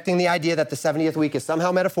 rejecting the idea that the 70th week is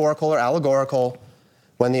somehow metaphorical or allegorical,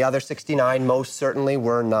 when the other 69 most certainly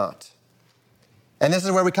were not. And this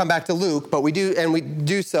is where we come back to Luke, but we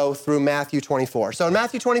do so through Matthew 24. So in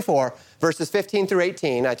Matthew 24, verses 15 through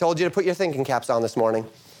 18, I told you to put your thinking caps on this morning.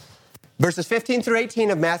 Verses 15 through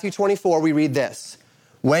 18 of Matthew 24, we read this.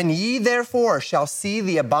 When ye therefore shall see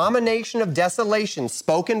the abomination of desolation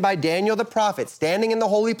spoken by Daniel the prophet standing in the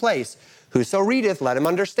holy place, whoso readeth, let him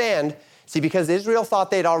understand. See, because Israel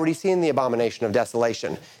thought they'd already seen the abomination of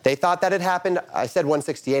desolation. They thought that had happened, I said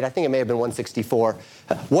 168, I think it may have been 164,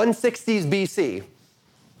 160s BC.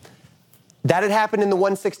 That had happened in the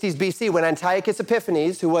 160s BC when Antiochus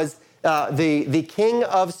Epiphanes, who was the king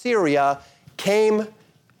of Syria, came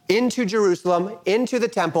into Jerusalem, into the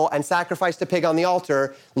temple, and sacrificed a pig on the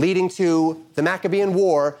altar, leading to the Maccabean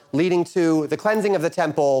War, leading to the cleansing of the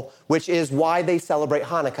temple, which is why they celebrate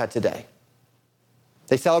Hanukkah today.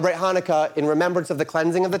 They celebrate Hanukkah in remembrance of the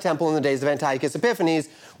cleansing of the temple in the days of Antiochus Epiphanes,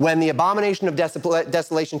 when the abomination of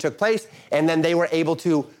desolation took place, and then they were able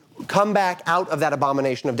to come back out of that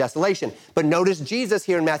abomination of desolation. But notice Jesus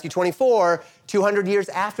here in Matthew 24, 200 years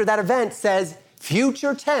after that event, says,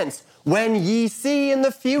 future tense, when ye see in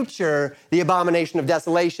the future the abomination of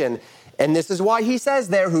desolation. And this is why he says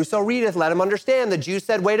there, whoso readeth, let him understand. The Jews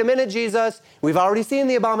said, wait a minute, Jesus, we've already seen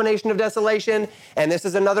the abomination of desolation. And this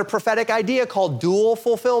is another prophetic idea called dual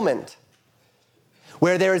fulfillment,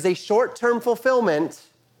 where there is a short-term fulfillment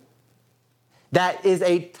that is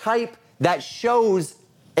a type that shows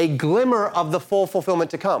a glimmer of the full fulfillment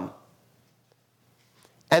to come.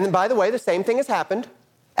 And by the way, the same thing has happened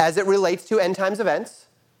as it relates to end times events.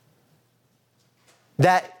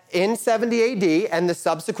 That in 70 AD and the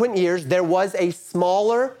subsequent years, there was a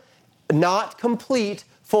smaller, not complete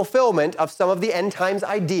fulfillment of some of the end times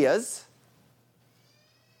ideas,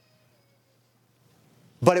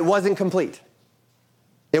 but it wasn't complete.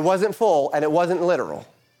 It wasn't full, and it wasn't literal.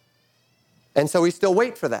 And so we still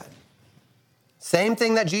wait for that. Same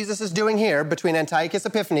thing that Jesus is doing here between Antiochus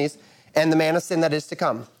Epiphanes and the man of sin that is to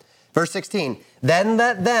come. Verse 16, then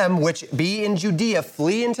let them which be in Judea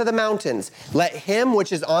flee into the mountains. Let him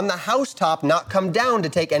which is on the housetop not come down to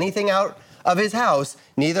take anything out of his house,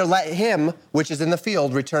 neither let him which is in the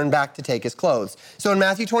field return back to take his clothes. So in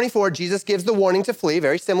Matthew 24, Jesus gives the warning to flee,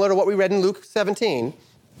 very similar to what we read in Luke 17,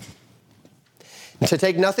 to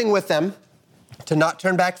take nothing with them, to not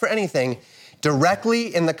turn back for anything,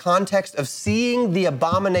 directly in the context of seeing the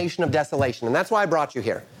abomination of desolation. And that's why I brought you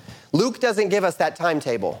here. Luke doesn't give us that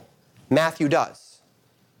timetable. Matthew does.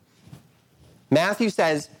 Matthew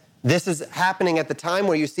says this is happening at the time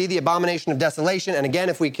where you see the abomination of desolation. And again,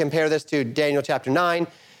 if we compare this to Daniel chapter 9,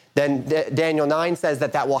 then Daniel 9 says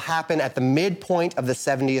that that will happen at the midpoint of the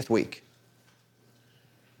 70th week.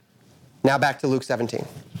 Now back to Luke 17.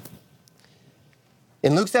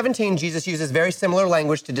 In Luke 17, Jesus uses very similar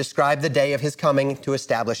language to describe the day of his coming to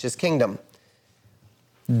establish his kingdom.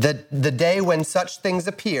 The day when such things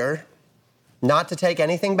appear, not to take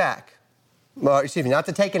anything back, not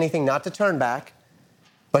to take anything, not to turn back,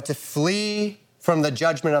 but to flee from the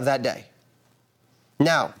judgment of that day.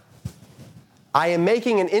 Now, I am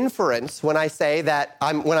making an inference when I say that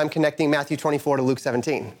when I'm connecting Matthew 24 to Luke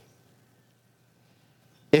 17.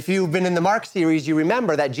 If you've been in the Mark series, you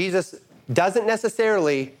remember that Jesus doesn't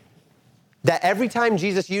necessarily, that every time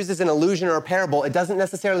Jesus uses an allusion or a parable, it doesn't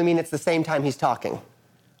necessarily mean it's the same time he's talking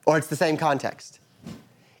or it's the same context.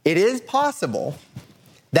 It is possible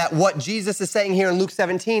that what Jesus is saying here in Luke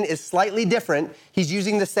 17 is slightly different. He's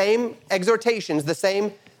using the same exhortations, the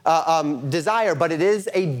same desire, but it is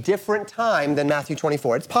a different time than Matthew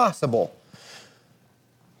 24. It's possible.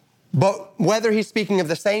 But whether he's speaking of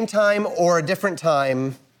the same time or a different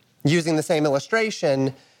time, using the same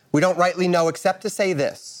illustration, we don't rightly know except to say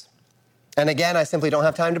this. And again, I simply don't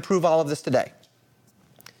have time to prove all of this today.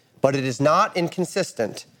 But it is not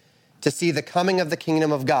inconsistent to see the coming of the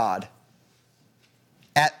kingdom of God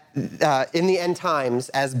in the end times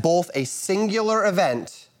as both a singular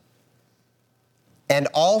event and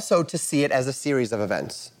also to see it as a series of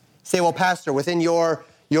events. Say, well, Pastor, within your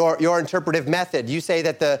interpretive method, you say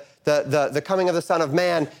that the coming of the Son of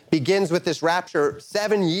Man begins with this rapture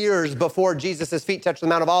 7 years before Jesus' feet touch the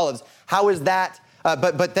Mount of Olives. How is that?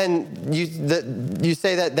 But then you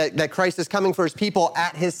say that Christ is coming for his people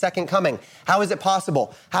at his second coming. How is it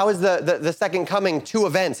possible? How is the second coming 2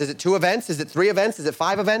 events? Is it 2 events? Is it 3 events? Is it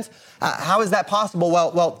 5 events? How is that possible?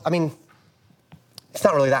 Well, I mean, it's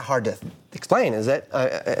not really that hard to explain, is it?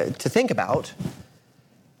 To think about.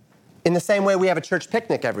 In the same way we have a church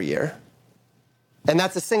picnic every year, and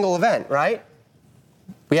that's a single event, right?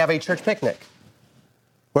 We have a church picnic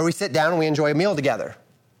where we sit down and we enjoy a meal together.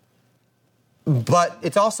 but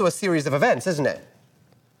it's also a series of events, isn't it?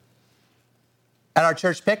 At our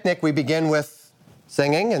church picnic, we begin with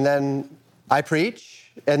singing, and then I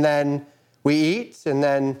preach, and then we eat, and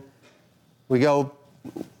then we go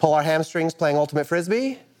pull our hamstrings playing Ultimate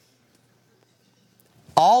Frisbee.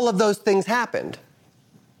 All of those things happened.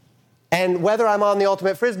 And whether I'm on the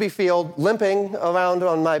Ultimate Frisbee field limping around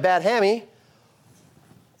on my bad hammy,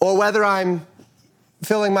 or whether I'm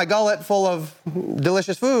filling my gullet full of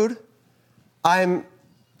delicious food, I'm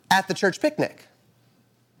at the church picnic.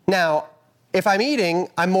 Now, if I'm eating,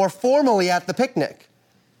 I'm more formally at the picnic.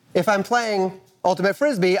 If I'm playing Ultimate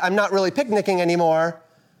Frisbee, I'm not really picnicking anymore.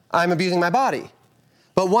 I'm abusing my body.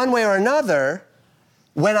 But one way or another,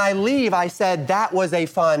 when I leave, I said that was a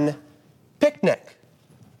fun picnic.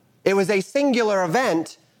 It was a singular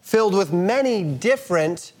event filled with many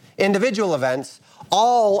different individual events,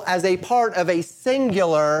 all as a part of a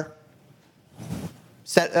singular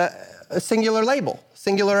singular label,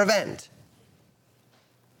 singular event.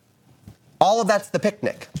 All of that's the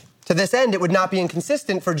picnic. To this end, it would not be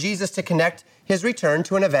inconsistent for Jesus to connect his return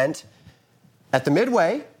to an event at the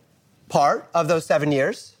midway part of those 7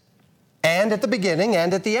 years, and at the beginning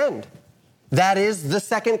and at the end. That is the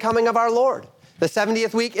second coming of our Lord. The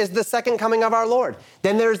 70th week is the second coming of our Lord.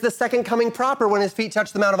 Then there's the second coming proper when his feet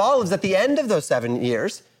touch the Mount of Olives at the end of those 7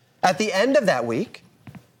 years, at the end of that week.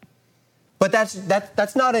 But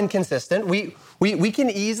that's not inconsistent. We can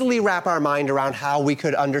easily wrap our mind around how we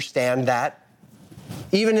could understand that,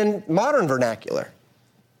 even in modern vernacular.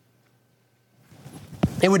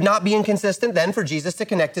 It would not be inconsistent then for Jesus to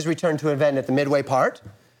connect his return to an event at the midway part,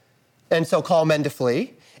 and so call men to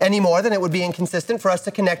flee, any more than it would be inconsistent for us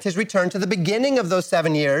to connect his return to the beginning of those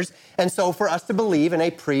 7 years, and so for us to believe in a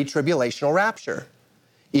pre-tribulational rapture.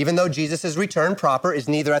 Even though Jesus' return proper is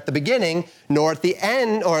neither at the beginning nor at the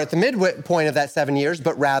end or at the midpoint of that 7 years,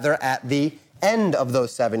 but rather at the end of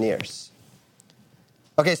those 7 years.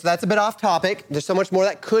 Okay, so that's a bit off topic. There's so much more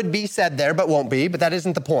that could be said there, but won't be, but that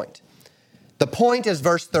isn't the point. The point is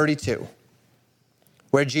verse 32,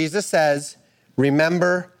 where Jesus says,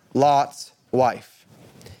 remember Lot's wife.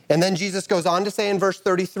 And then Jesus goes on to say in verse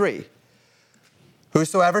 33,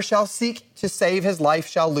 whosoever shall seek to save his life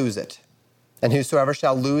shall lose it, and whosoever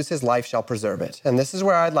shall lose his life shall preserve it. And this is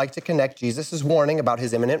where I'd like to connect Jesus' warning about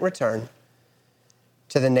his imminent return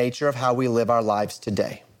to the nature of how we live our lives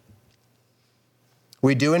today.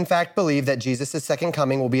 We do in fact believe that Jesus' second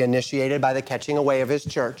coming will be initiated by the catching away of his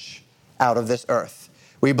church out of this earth.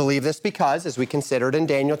 We believe this because, as we considered in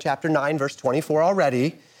Daniel chapter 9, verse 24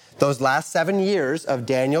 already, those last 7 years of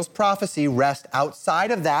Daniel's prophecy rest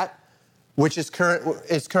outside of that which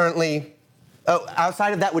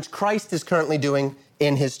outside of that which Christ is currently doing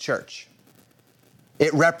in his church.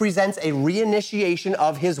 It represents a reinitiation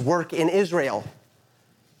of his work in Israel.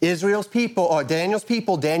 Israel's people, or Daniel's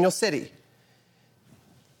people, Daniel's city.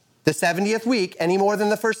 The 70th week, any more than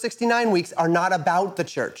the first 69 weeks, are not about the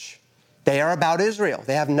church. They are about Israel.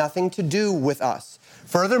 They have nothing to do with us.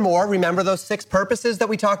 Furthermore, remember those 6 purposes that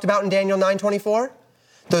we talked about in Daniel 9:24?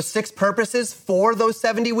 Those 6 purposes for those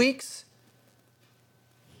 70 weeks?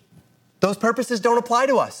 Those purposes don't apply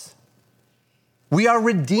to us. We are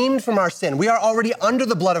redeemed from our sin. We are already under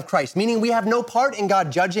the blood of Christ, meaning we have no part in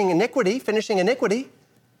God judging iniquity, finishing iniquity.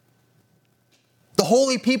 The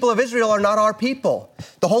holy people of Israel are not our people.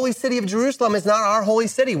 The holy city of Jerusalem is not our holy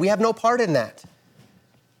city. We have no part in that.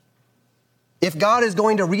 If God is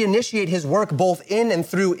going to reinitiate his work both in and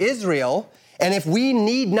through Israel, and if we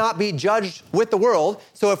need not be judged with the world,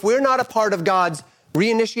 so if we're not a part of God's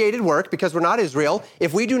reinitiated work because we're not Israel,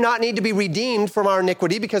 if we do not need to be redeemed from our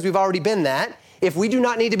iniquity because we've already been that, if we do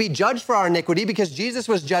not need to be judged for our iniquity because Jesus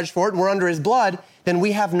was judged for it and we're under his blood, then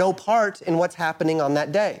we have no part in what's happening on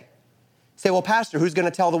that day. Say, well, Pastor, who's going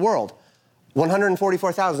to tell the world?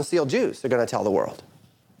 144,000 sealed Jews are going to tell the world.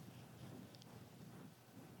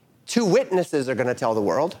 2 witnesses are going to tell the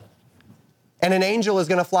world. And an angel is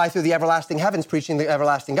going to fly through the everlasting heavens preaching the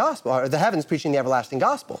everlasting gospel, or the heavens preaching the everlasting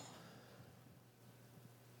gospel.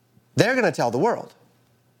 They're going to tell the world.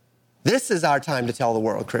 This is our time to tell the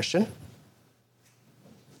world, Christian.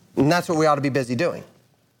 And that's what we ought to be busy doing.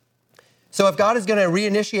 So if God is going to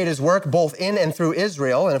reinitiate his work both in and through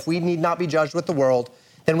Israel, and if we need not be judged with the world,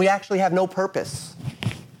 then we actually have no purpose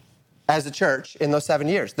as a church in those 7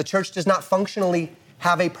 years. The church does not functionally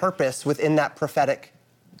have a purpose within that prophetic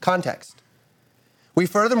context. We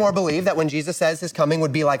furthermore believe that when Jesus says his coming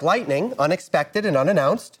would be like lightning, unexpected and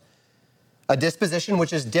unannounced, a disposition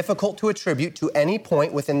which is difficult to attribute to any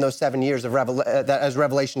point within those 7 years of as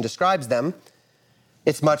Revelation describes them,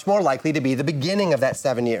 it's much more likely to be the beginning of that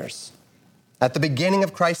 7 years, at the beginning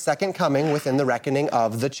of Christ's second coming within the reckoning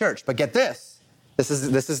of the church. But get this,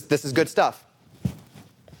 This is good stuff.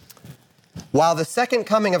 While the second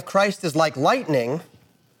coming of Christ is like lightning,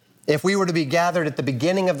 if we were to be gathered at the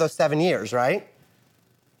beginning of those 7 years, right?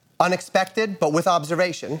 Unexpected, but with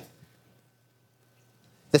observation.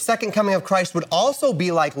 The second coming of Christ would also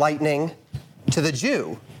be like lightning to the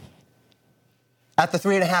Jew at the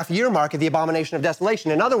 3.5-year mark of the abomination of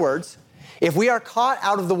desolation. In other words, if we are caught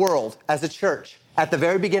out of the world as a church at the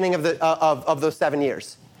very beginning of those 7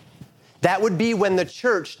 years, that would be when the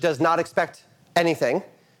church does not expect anything,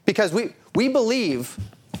 because we believe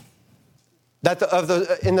that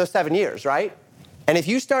in those 7 years, right? And if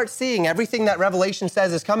you start seeing everything that Revelation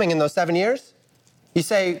says is coming in those 7 years, you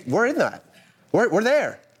say, we're in that. We're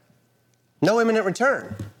there. No imminent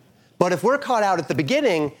return. But if we're caught out at the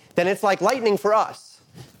beginning, then it's like lightning for us.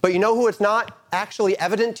 But you know who it's not actually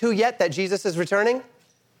evident to yet that Jesus is returning?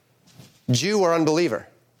 Jew or unbeliever.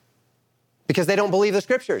 Because they don't believe the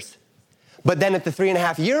scriptures. But then at the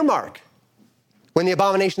 3.5-year mark, when the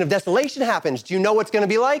abomination of desolation happens, do you know what's going to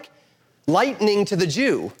be like? Lightning to the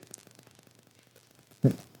Jew.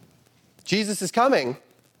 Jesus is coming.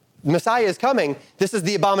 Messiah is coming. This is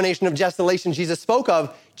the abomination of desolation Jesus spoke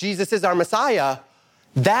of. Jesus is our Messiah.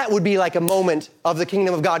 That would be like a moment of the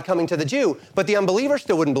kingdom of God coming to the Jew. But the unbeliever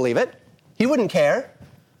still wouldn't believe it. He wouldn't care.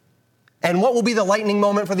 And what will be the lightning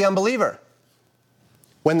moment for the unbeliever?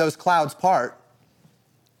 When those clouds part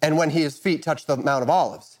and when his feet touch the Mount of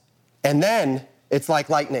Olives. And then it's like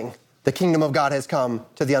lightning. The kingdom of God has come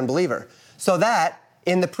to the unbeliever. So that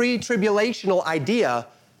in the pre-tribulational idea,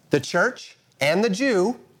 the church and the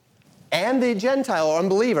Jew and the Gentile or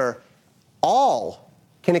unbeliever all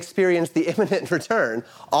can experience the imminent return.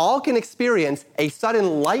 All can experience a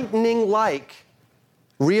sudden lightning-like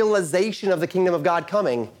realization of the kingdom of God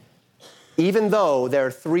coming, even though there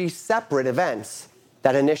are 3 separate events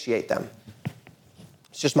that initiate them.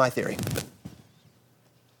 It's just my theory.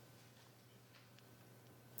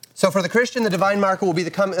 So for the Christian, the divine marker will be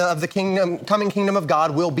the coming kingdom of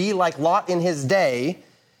God will be like Lot in his day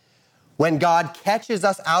when God catches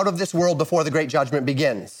us out of this world before the great judgment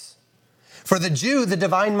begins. For the Jew, the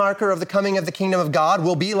divine marker of the coming of the kingdom of God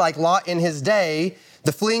will be like Lot in his day,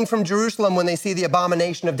 the fleeing from Jerusalem when they see the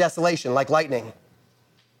abomination of desolation, like lightning.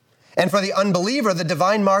 And for the unbeliever, the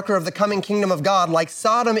divine marker of the coming kingdom of God, like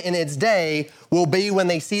Sodom in its day, will be when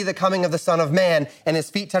they see the coming of the Son of Man and his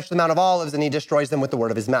feet touch the Mount of Olives and he destroys them with the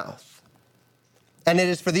word of his mouth. And it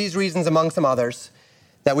is for these reasons, among some others,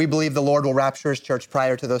 that we believe the Lord will rapture his church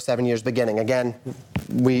prior to those 7 years beginning. Again,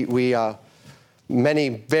 many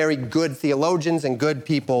very good theologians and good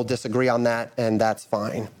people disagree on that, and that's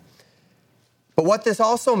fine. But what this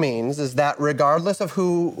also means is that regardless of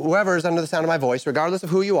whoever is under the sound of my voice, regardless of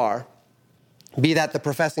who you are, be that the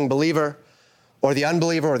professing believer or the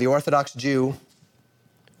unbeliever or the Orthodox Jew,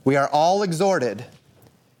 we are all exhorted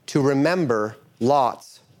to remember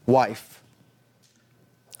Lot's wife,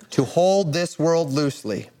 to hold this world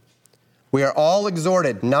loosely. We are all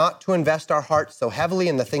exhorted not to invest our hearts so heavily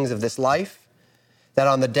in the things of this life, that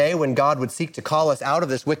on the day when God would seek to call us out of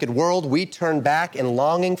this wicked world, we turn back in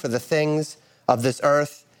longing for the things of this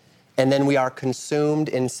earth, and then we are consumed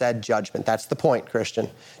in said judgment. That's the point, Christian.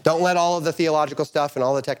 Don't let all of the theological stuff and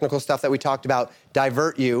all the technical stuff that we talked about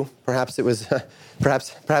divert you. Perhaps it was,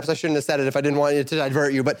 perhaps I shouldn't have said it if I didn't want it to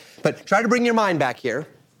divert you, but try to bring your mind back here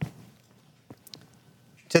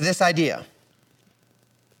to this idea.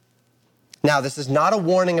 Now, this is not a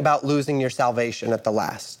warning about losing your salvation at the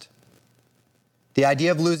last. The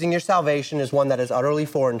idea of losing your salvation is one that is utterly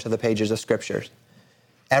foreign to the pages of Scriptures.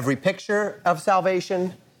 Every picture of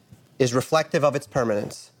salvation is reflective of its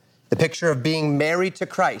permanence. The picture of being married to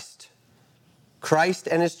Christ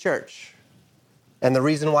and his church, and the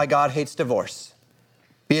reason why God hates divorce.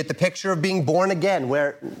 Be it the picture of being born again,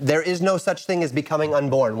 where there is no such thing as becoming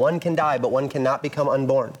unborn. One can die, but one cannot become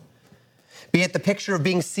unborn. Be it the picture of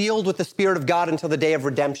being sealed with the Spirit of God until the day of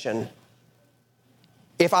redemption.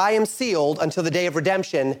 If I am sealed until the day of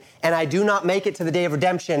redemption and I do not make it to the day of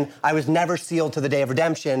redemption, I was never sealed to the day of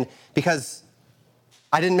redemption because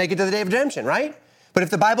I didn't make it to the day of redemption, right? But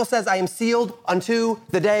if the Bible says I am sealed unto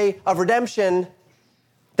the day of redemption,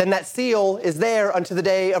 then that seal is there unto the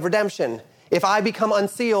day of redemption. If I become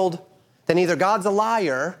unsealed, then either God's a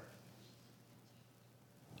liar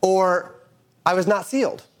or I was not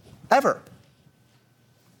sealed, ever.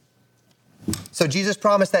 So Jesus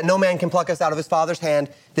promised that no man can pluck us out of his Father's hand.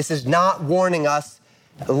 This is not warning us.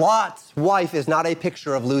 Lot's wife is not a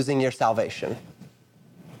picture of losing your salvation.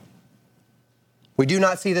 We do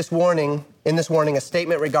not see in this warning a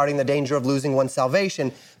statement regarding the danger of losing one's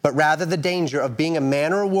salvation, but rather the danger of being a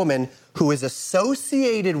man or a woman who is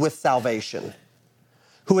associated with salvation,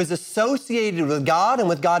 who is associated with God and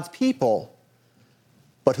with God's people,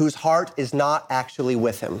 but whose heart is not actually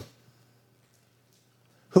with him.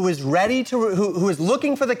 Who is who is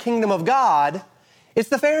looking for the kingdom of God, it's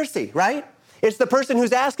the Pharisee, right? It's the person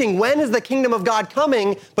who's asking, when is the kingdom of God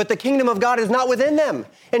coming? But the kingdom of God is not within them.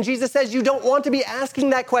 And Jesus says you don't want to be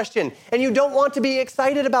asking that question. And you don't want to be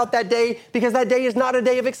excited about that day because that day is not a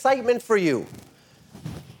day of excitement for you.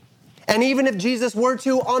 And even if Jesus were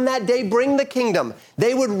to, on that day, bring the kingdom,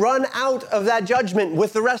 they would run out of that judgment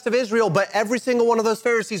with the rest of Israel, but every single one of those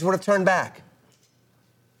Pharisees would have turned back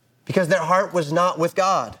because their heart was not with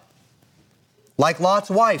God. Like Lot's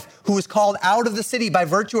wife, who was called out of the city by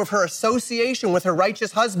virtue of her association with her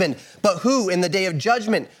righteous husband, but who, in the day of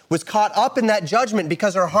judgment, was caught up in that judgment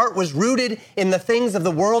because her heart was rooted in the things of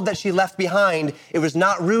the world that she left behind. It was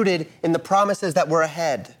not rooted in the promises that were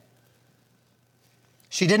ahead.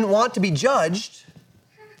 She didn't want to be judged.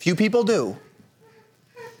 Few people do.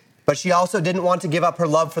 But she also didn't want to give up her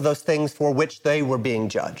love for those things for which they were being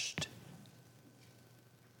judged.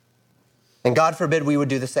 And God forbid we would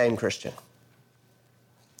do the same, Christian.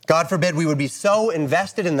 God forbid we would be so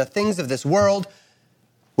invested in the things of this world,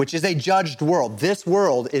 which is a judged world. This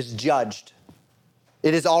world is judged.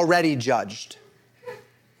 It is already judged.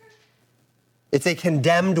 It's a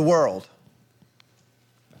condemned world.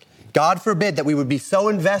 God forbid that we would be so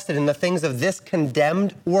invested in the things of this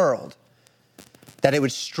condemned world that it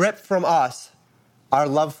would strip from us our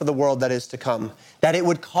love for the world that is to come, that it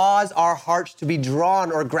would cause our hearts to be drawn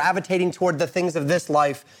or gravitating toward the things of this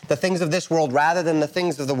life, the things of this world, rather than the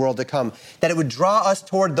things of the world to come, that it would draw us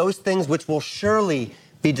toward those things which will surely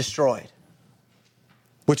be destroyed,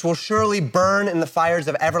 which will surely burn in the fires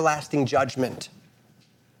of everlasting judgment.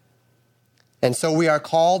 And so we are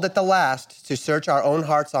called at the last to search our own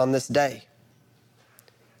hearts on this day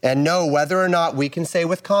and know whether or not we can say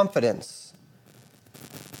with confidence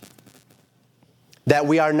that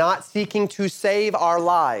we are not seeking to save our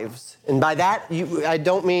lives. And by that, I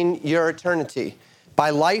don't mean your eternity.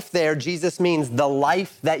 By life there, Jesus means the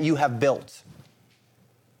life that you have built,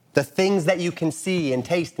 the things that you can see and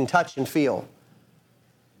taste and touch and feel.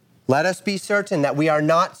 Let us be certain that we are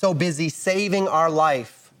not so busy saving our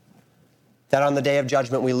life that on the day of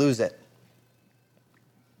judgment we lose it.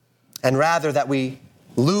 And rather that we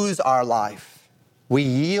lose our life. We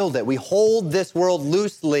yield it. We hold this world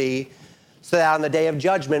loosely so that on the day of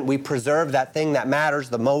judgment we preserve that thing that matters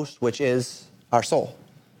the most, which is our soul.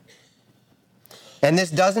 And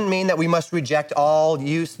this doesn't mean that we must reject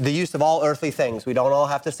the use of all earthly things. We don't all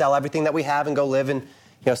have to sell everything that we have and go live in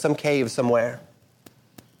some cave somewhere.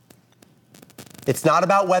 It's not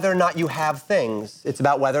about whether or not you have things. It's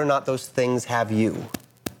about whether or not those things have you.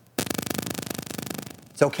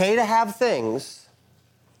 It's okay to have things.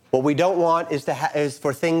 What we don't want is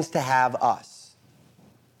for things to have us.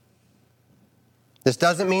 This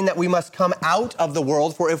doesn't mean that we must come out of the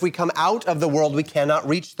world, for if we come out of the world, we cannot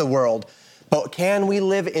reach the world. But can we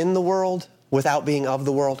live in the world without being of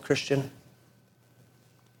the world, Christian?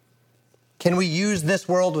 Can we use this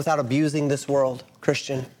world without abusing this world,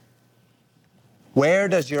 Christian? Where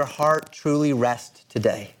does your heart truly rest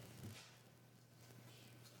today?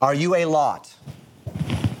 Are you a Lot?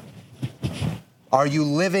 Are you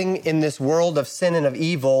living in this world of sin and of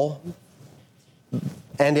evil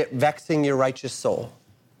and it vexing your righteous soul?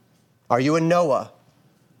 Are you a Noah,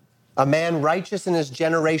 a man righteous in his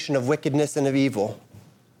generation of wickedness and of evil?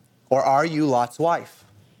 Or are you Lot's wife?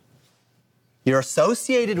 You're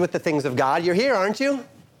associated with the things of God. You're here, aren't you?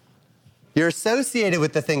 You're associated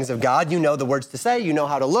with the things of God. You know the words to say. You know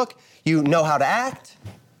how to look. You know how to act.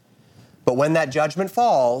 But when that judgment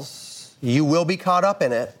falls, you will be caught up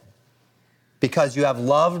in it because you have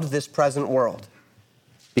loved this present world.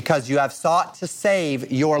 Because you have sought to save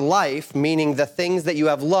your life, meaning the things that you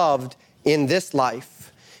have loved in this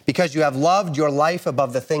life. Because you have loved your life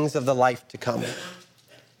above the things of the life to come.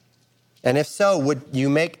 And if so, would you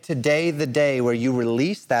make today the day where you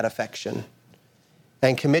release that affection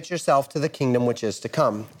and commit yourself to the kingdom which is to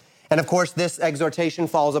come? And of course, this exhortation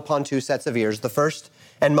falls upon two sets of ears. The first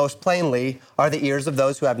and most plainly are the ears of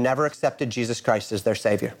those who have never accepted Jesus Christ as their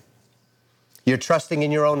Savior. You're trusting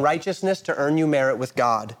in your own righteousness to earn you merit with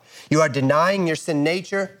God. You are denying your sin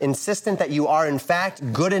nature, insistent that you are in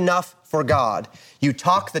fact good enough for God. You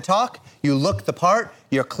talk the talk, you look the part,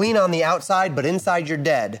 you're clean on the outside, but inside you're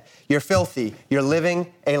dead. You're filthy, you're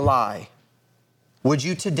living a lie. Would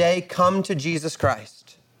you today come to Jesus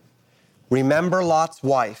Christ? Remember Lot's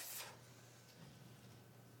wife.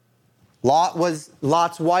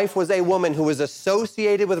 Lot's wife was a woman who was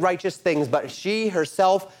associated with righteous things, but she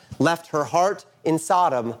herself left her heart in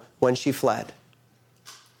Sodom when she fled.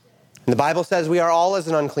 And the Bible says we are all as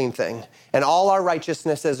an unclean thing, and all our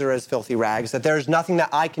righteousnesses are as filthy rags, that there is nothing that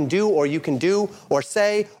I can do or you can do or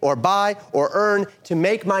say or buy or earn to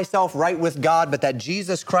make myself right with God, but that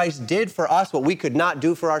Jesus Christ did for us what we could not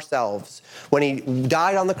do for ourselves when he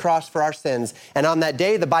died on the cross for our sins. And on that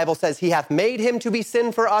day, the Bible says, he hath made him to be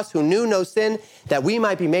sin for us who knew no sin, that we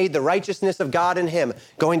might be made the righteousness of God in him.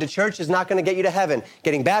 Going to church is not going to get you to heaven.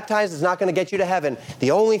 Getting baptized is not going to get you to heaven. The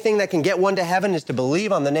only thing that can get one to heaven is to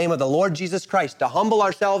believe on the name of the Lord Jesus Christ, to humble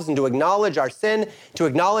ourselves and to acknowledge our sin, to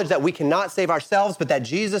acknowledge that we cannot save ourselves, but that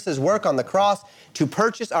Jesus' work on the cross to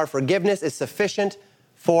purchase our forgiveness is sufficient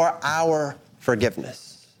for our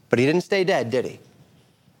forgiveness. But he didn't stay dead, did he?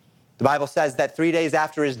 The Bible says that 3 days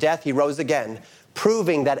after his death, he rose again,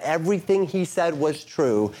 proving that everything he said was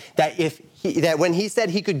true, that when he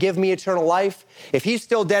said he could give me eternal life, if he's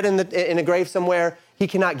still dead in a grave somewhere, he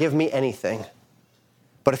cannot give me anything.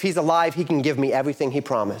 But if he's alive, he can give me everything he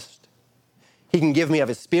promised. He can give me of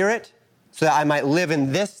his Spirit so that I might live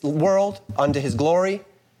in this world unto his glory,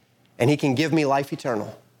 and he can give me life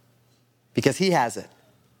eternal because he has it.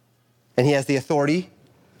 And he has the authority.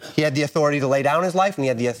 He had the authority to lay down his life, and he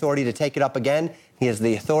had the authority to take it up again. He has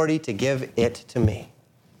the authority to give it to me.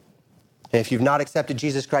 And if you've not accepted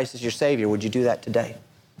Jesus Christ as your Savior, would you do that today?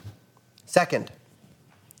 Second,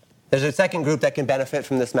 there's a second group that can benefit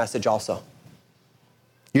from this message also.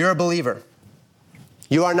 You're a believer.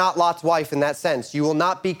 You are not Lot's wife in that sense. You will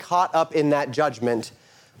not be caught up in that judgment,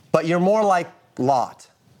 but you're more like Lot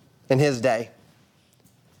in his day.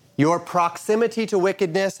 Your proximity to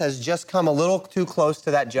wickedness has just come a little too close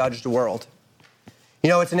to that judged world. You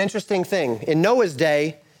know, it's an interesting thing. In Noah's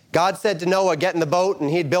day, God said to Noah, get in the boat, and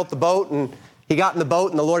he'd built the boat, and he got in the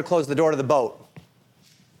boat, and the Lord closed the door to the boat.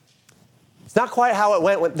 It's not quite how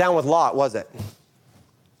it went down with Lot, was it?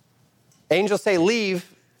 Angels say, leave.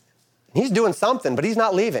 He's doing something, but he's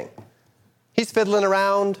not leaving. He's fiddling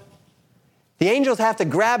around. The angels have to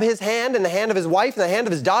grab his hand and the hand of his wife and the hand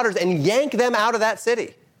of his daughters and yank them out of that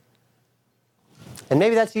city. And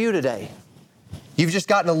maybe that's you today. You've just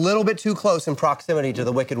gotten a little bit too close in proximity to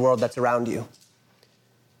the wicked world that's around you.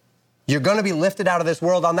 You're going to be lifted out of this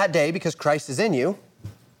world on that day because Christ is in you.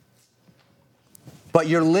 But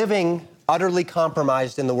you're living utterly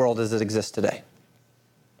compromised in the world as it exists today.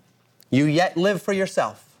 You yet live for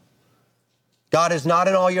yourself. God is not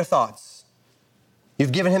in all your thoughts.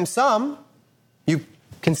 You've given him some. You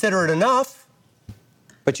consider it enough,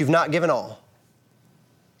 but you've not given all.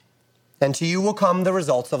 And to you will come the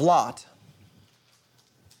results of Lot.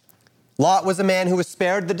 Lot was a man who was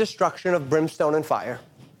spared the destruction of brimstone and fire,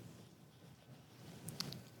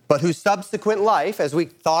 but whose subsequent life, as we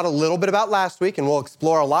thought a little bit about last week, and we'll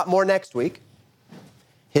explore a lot more next week,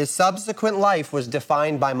 his subsequent life was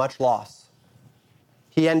defined by much loss.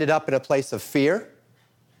 He ended up in a place of fear.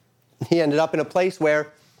 He ended up in a place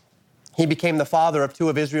where he became the father of two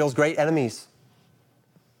of Israel's great enemies,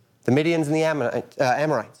 the Midians and the Amorites.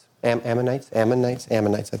 Ammonites, I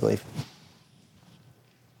believe.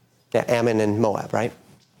 Yeah, Ammon and Moab, right?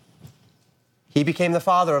 He became the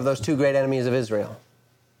father of those two great enemies of Israel.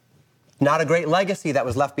 Not a great legacy that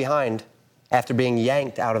was left behind after being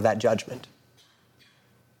yanked out of that judgment.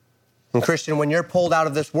 And Christian, when you're pulled out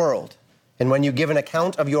of this world, and when you give an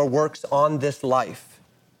account of your works on this life,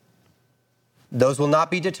 those will not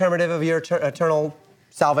be determinative of your eternal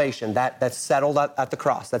salvation. That's settled at the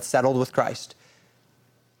cross. That's settled with Christ.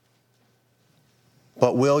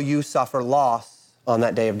 But will you suffer loss on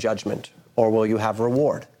that day of judgment, or will you have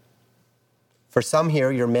reward? For some here,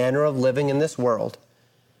 your manner of living in this world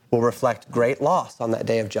will reflect great loss on that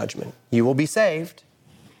day of judgment. You will be saved,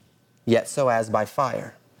 yet so as by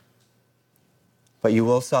fire. But you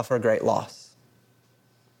will suffer great loss.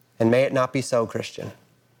 And may it not be so, Christian.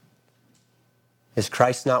 Is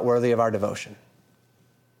Christ not worthy of our devotion?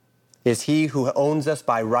 Is he who owns us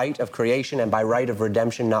by right of creation and by right of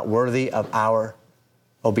redemption not worthy of our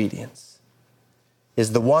obedience?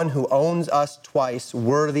 Is the one who owns us twice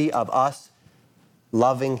worthy of us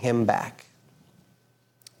loving him back?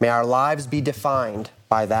 May our lives be defined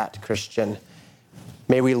by that, Christian.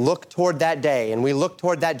 May we look toward that day, and we look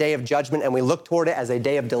toward that day of judgment, and we look toward it as a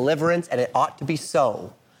day of deliverance, and it ought to be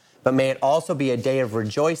so. But may it also be a day of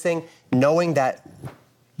rejoicing, knowing that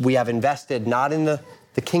we have invested not in the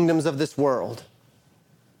kingdoms of this world,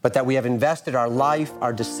 but that we have invested our life,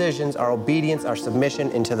 our decisions, our obedience, our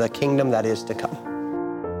submission into the kingdom that is to come.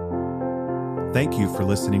 Thank you for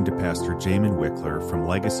listening to Pastor Jamin Wickler from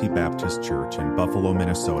Legacy Baptist Church in Buffalo,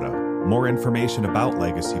 Minnesota. More information about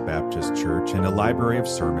Legacy Baptist Church and a library of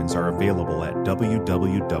sermons are available at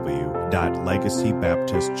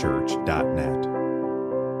www.legacybaptistchurch.net.